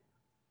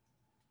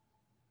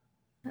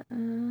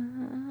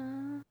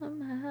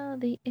 Somehow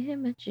the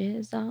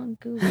images on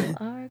Google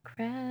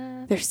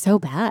Archive. They're so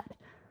bad.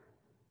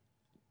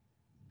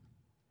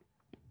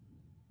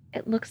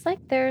 It looks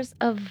like there's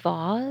a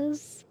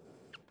vase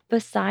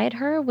beside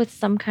her with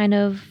some kind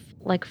of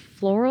like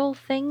floral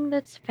thing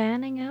that's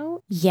fanning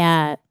out.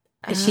 Yeah.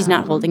 She's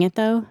not holding it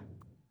though?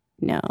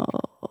 No,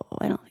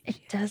 I don't think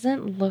it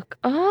doesn't look.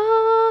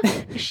 Oh,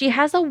 she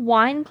has a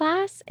wine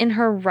glass in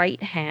her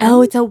right hand.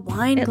 Oh, it's a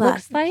wine glass. It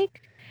looks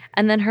like.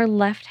 And then her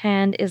left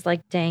hand is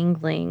like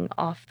dangling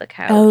off the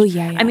couch. Oh,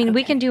 yeah. I mean,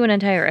 we can do an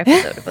entire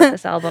episode about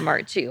this album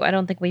art too. I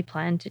don't think we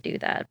plan to do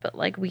that, but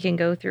like we can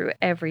go through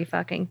every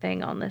fucking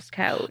thing on this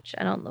couch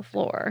and on the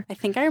floor. I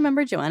think I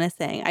remember Joanna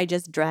saying, I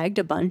just dragged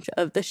a bunch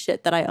of the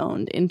shit that I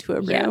owned into a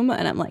room.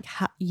 And I'm like,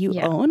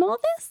 you own all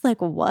this? Like,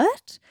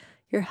 what?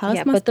 Your house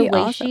must be awesome. But the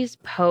way she's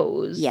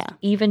posed,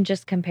 even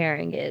just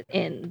comparing it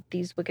in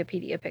these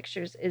Wikipedia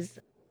pictures is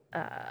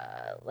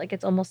like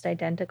it's almost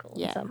identical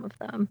in some of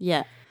them.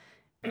 Yeah.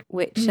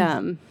 Which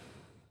I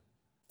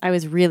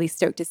was really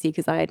stoked to see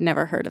because I had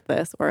never heard of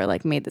this or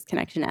like made this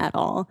connection at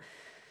all.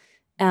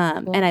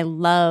 And I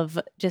love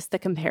just the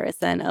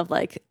comparison of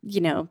like,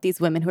 you know, these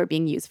women who are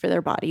being used for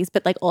their bodies,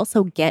 but like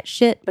also get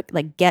shit, but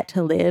like get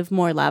to live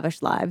more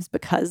lavish lives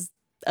because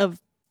of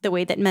the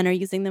way that men are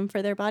using them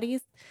for their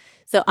bodies.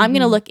 So I'm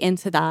going to look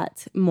into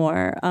that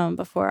more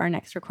before our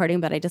next recording,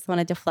 but I just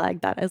wanted to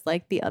flag that as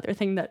like the other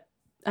thing that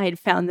I had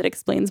found that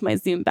explains my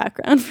Zoom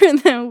background for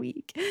the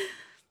week.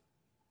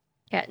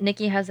 Yeah,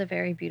 Nikki has a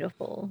very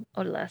beautiful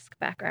odalisque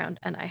background,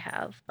 and I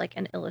have like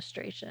an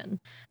illustration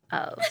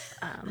of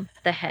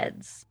the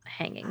heads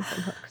hanging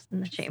from hooks in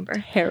the chamber.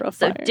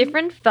 Terrifying. So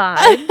different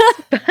vibes,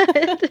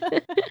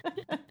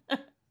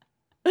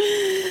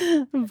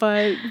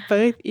 but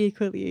both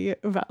equally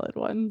valid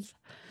ones.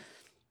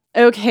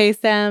 Okay,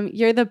 Sam,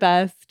 you're the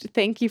best.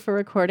 Thank you for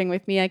recording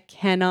with me. I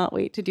cannot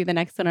wait to do the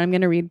next one. I'm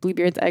going to read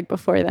Bluebeard's Egg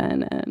before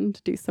then and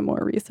do some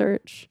more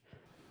research.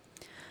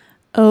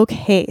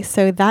 Okay,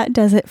 so that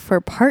does it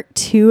for part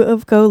 2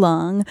 of Go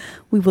Long.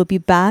 We will be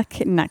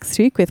back next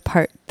week with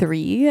part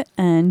 3,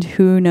 and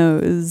who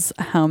knows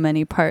how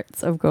many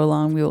parts of Go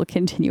Long we will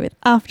continue with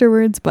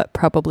afterwards, but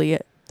probably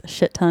a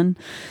shit ton.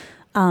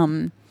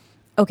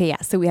 Okay,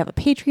 yeah, so we have a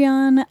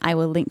Patreon. I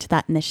will link to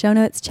that in the show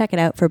notes. Check it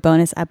out for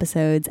bonus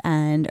episodes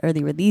and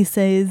early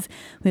releases.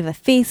 We have a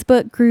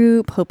Facebook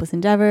group, Hopeless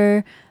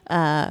Endeavor,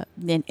 an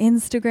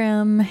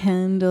Instagram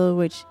handle,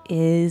 which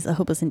is a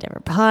Hopeless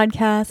Endeavor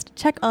podcast.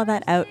 Check all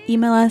that out.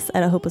 Email us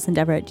at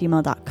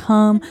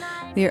ahopelessendeavor@gmail.com.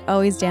 We are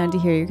always down to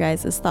hear your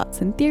guys'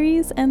 thoughts and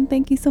theories, and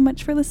thank you so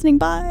much for listening.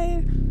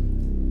 Bye!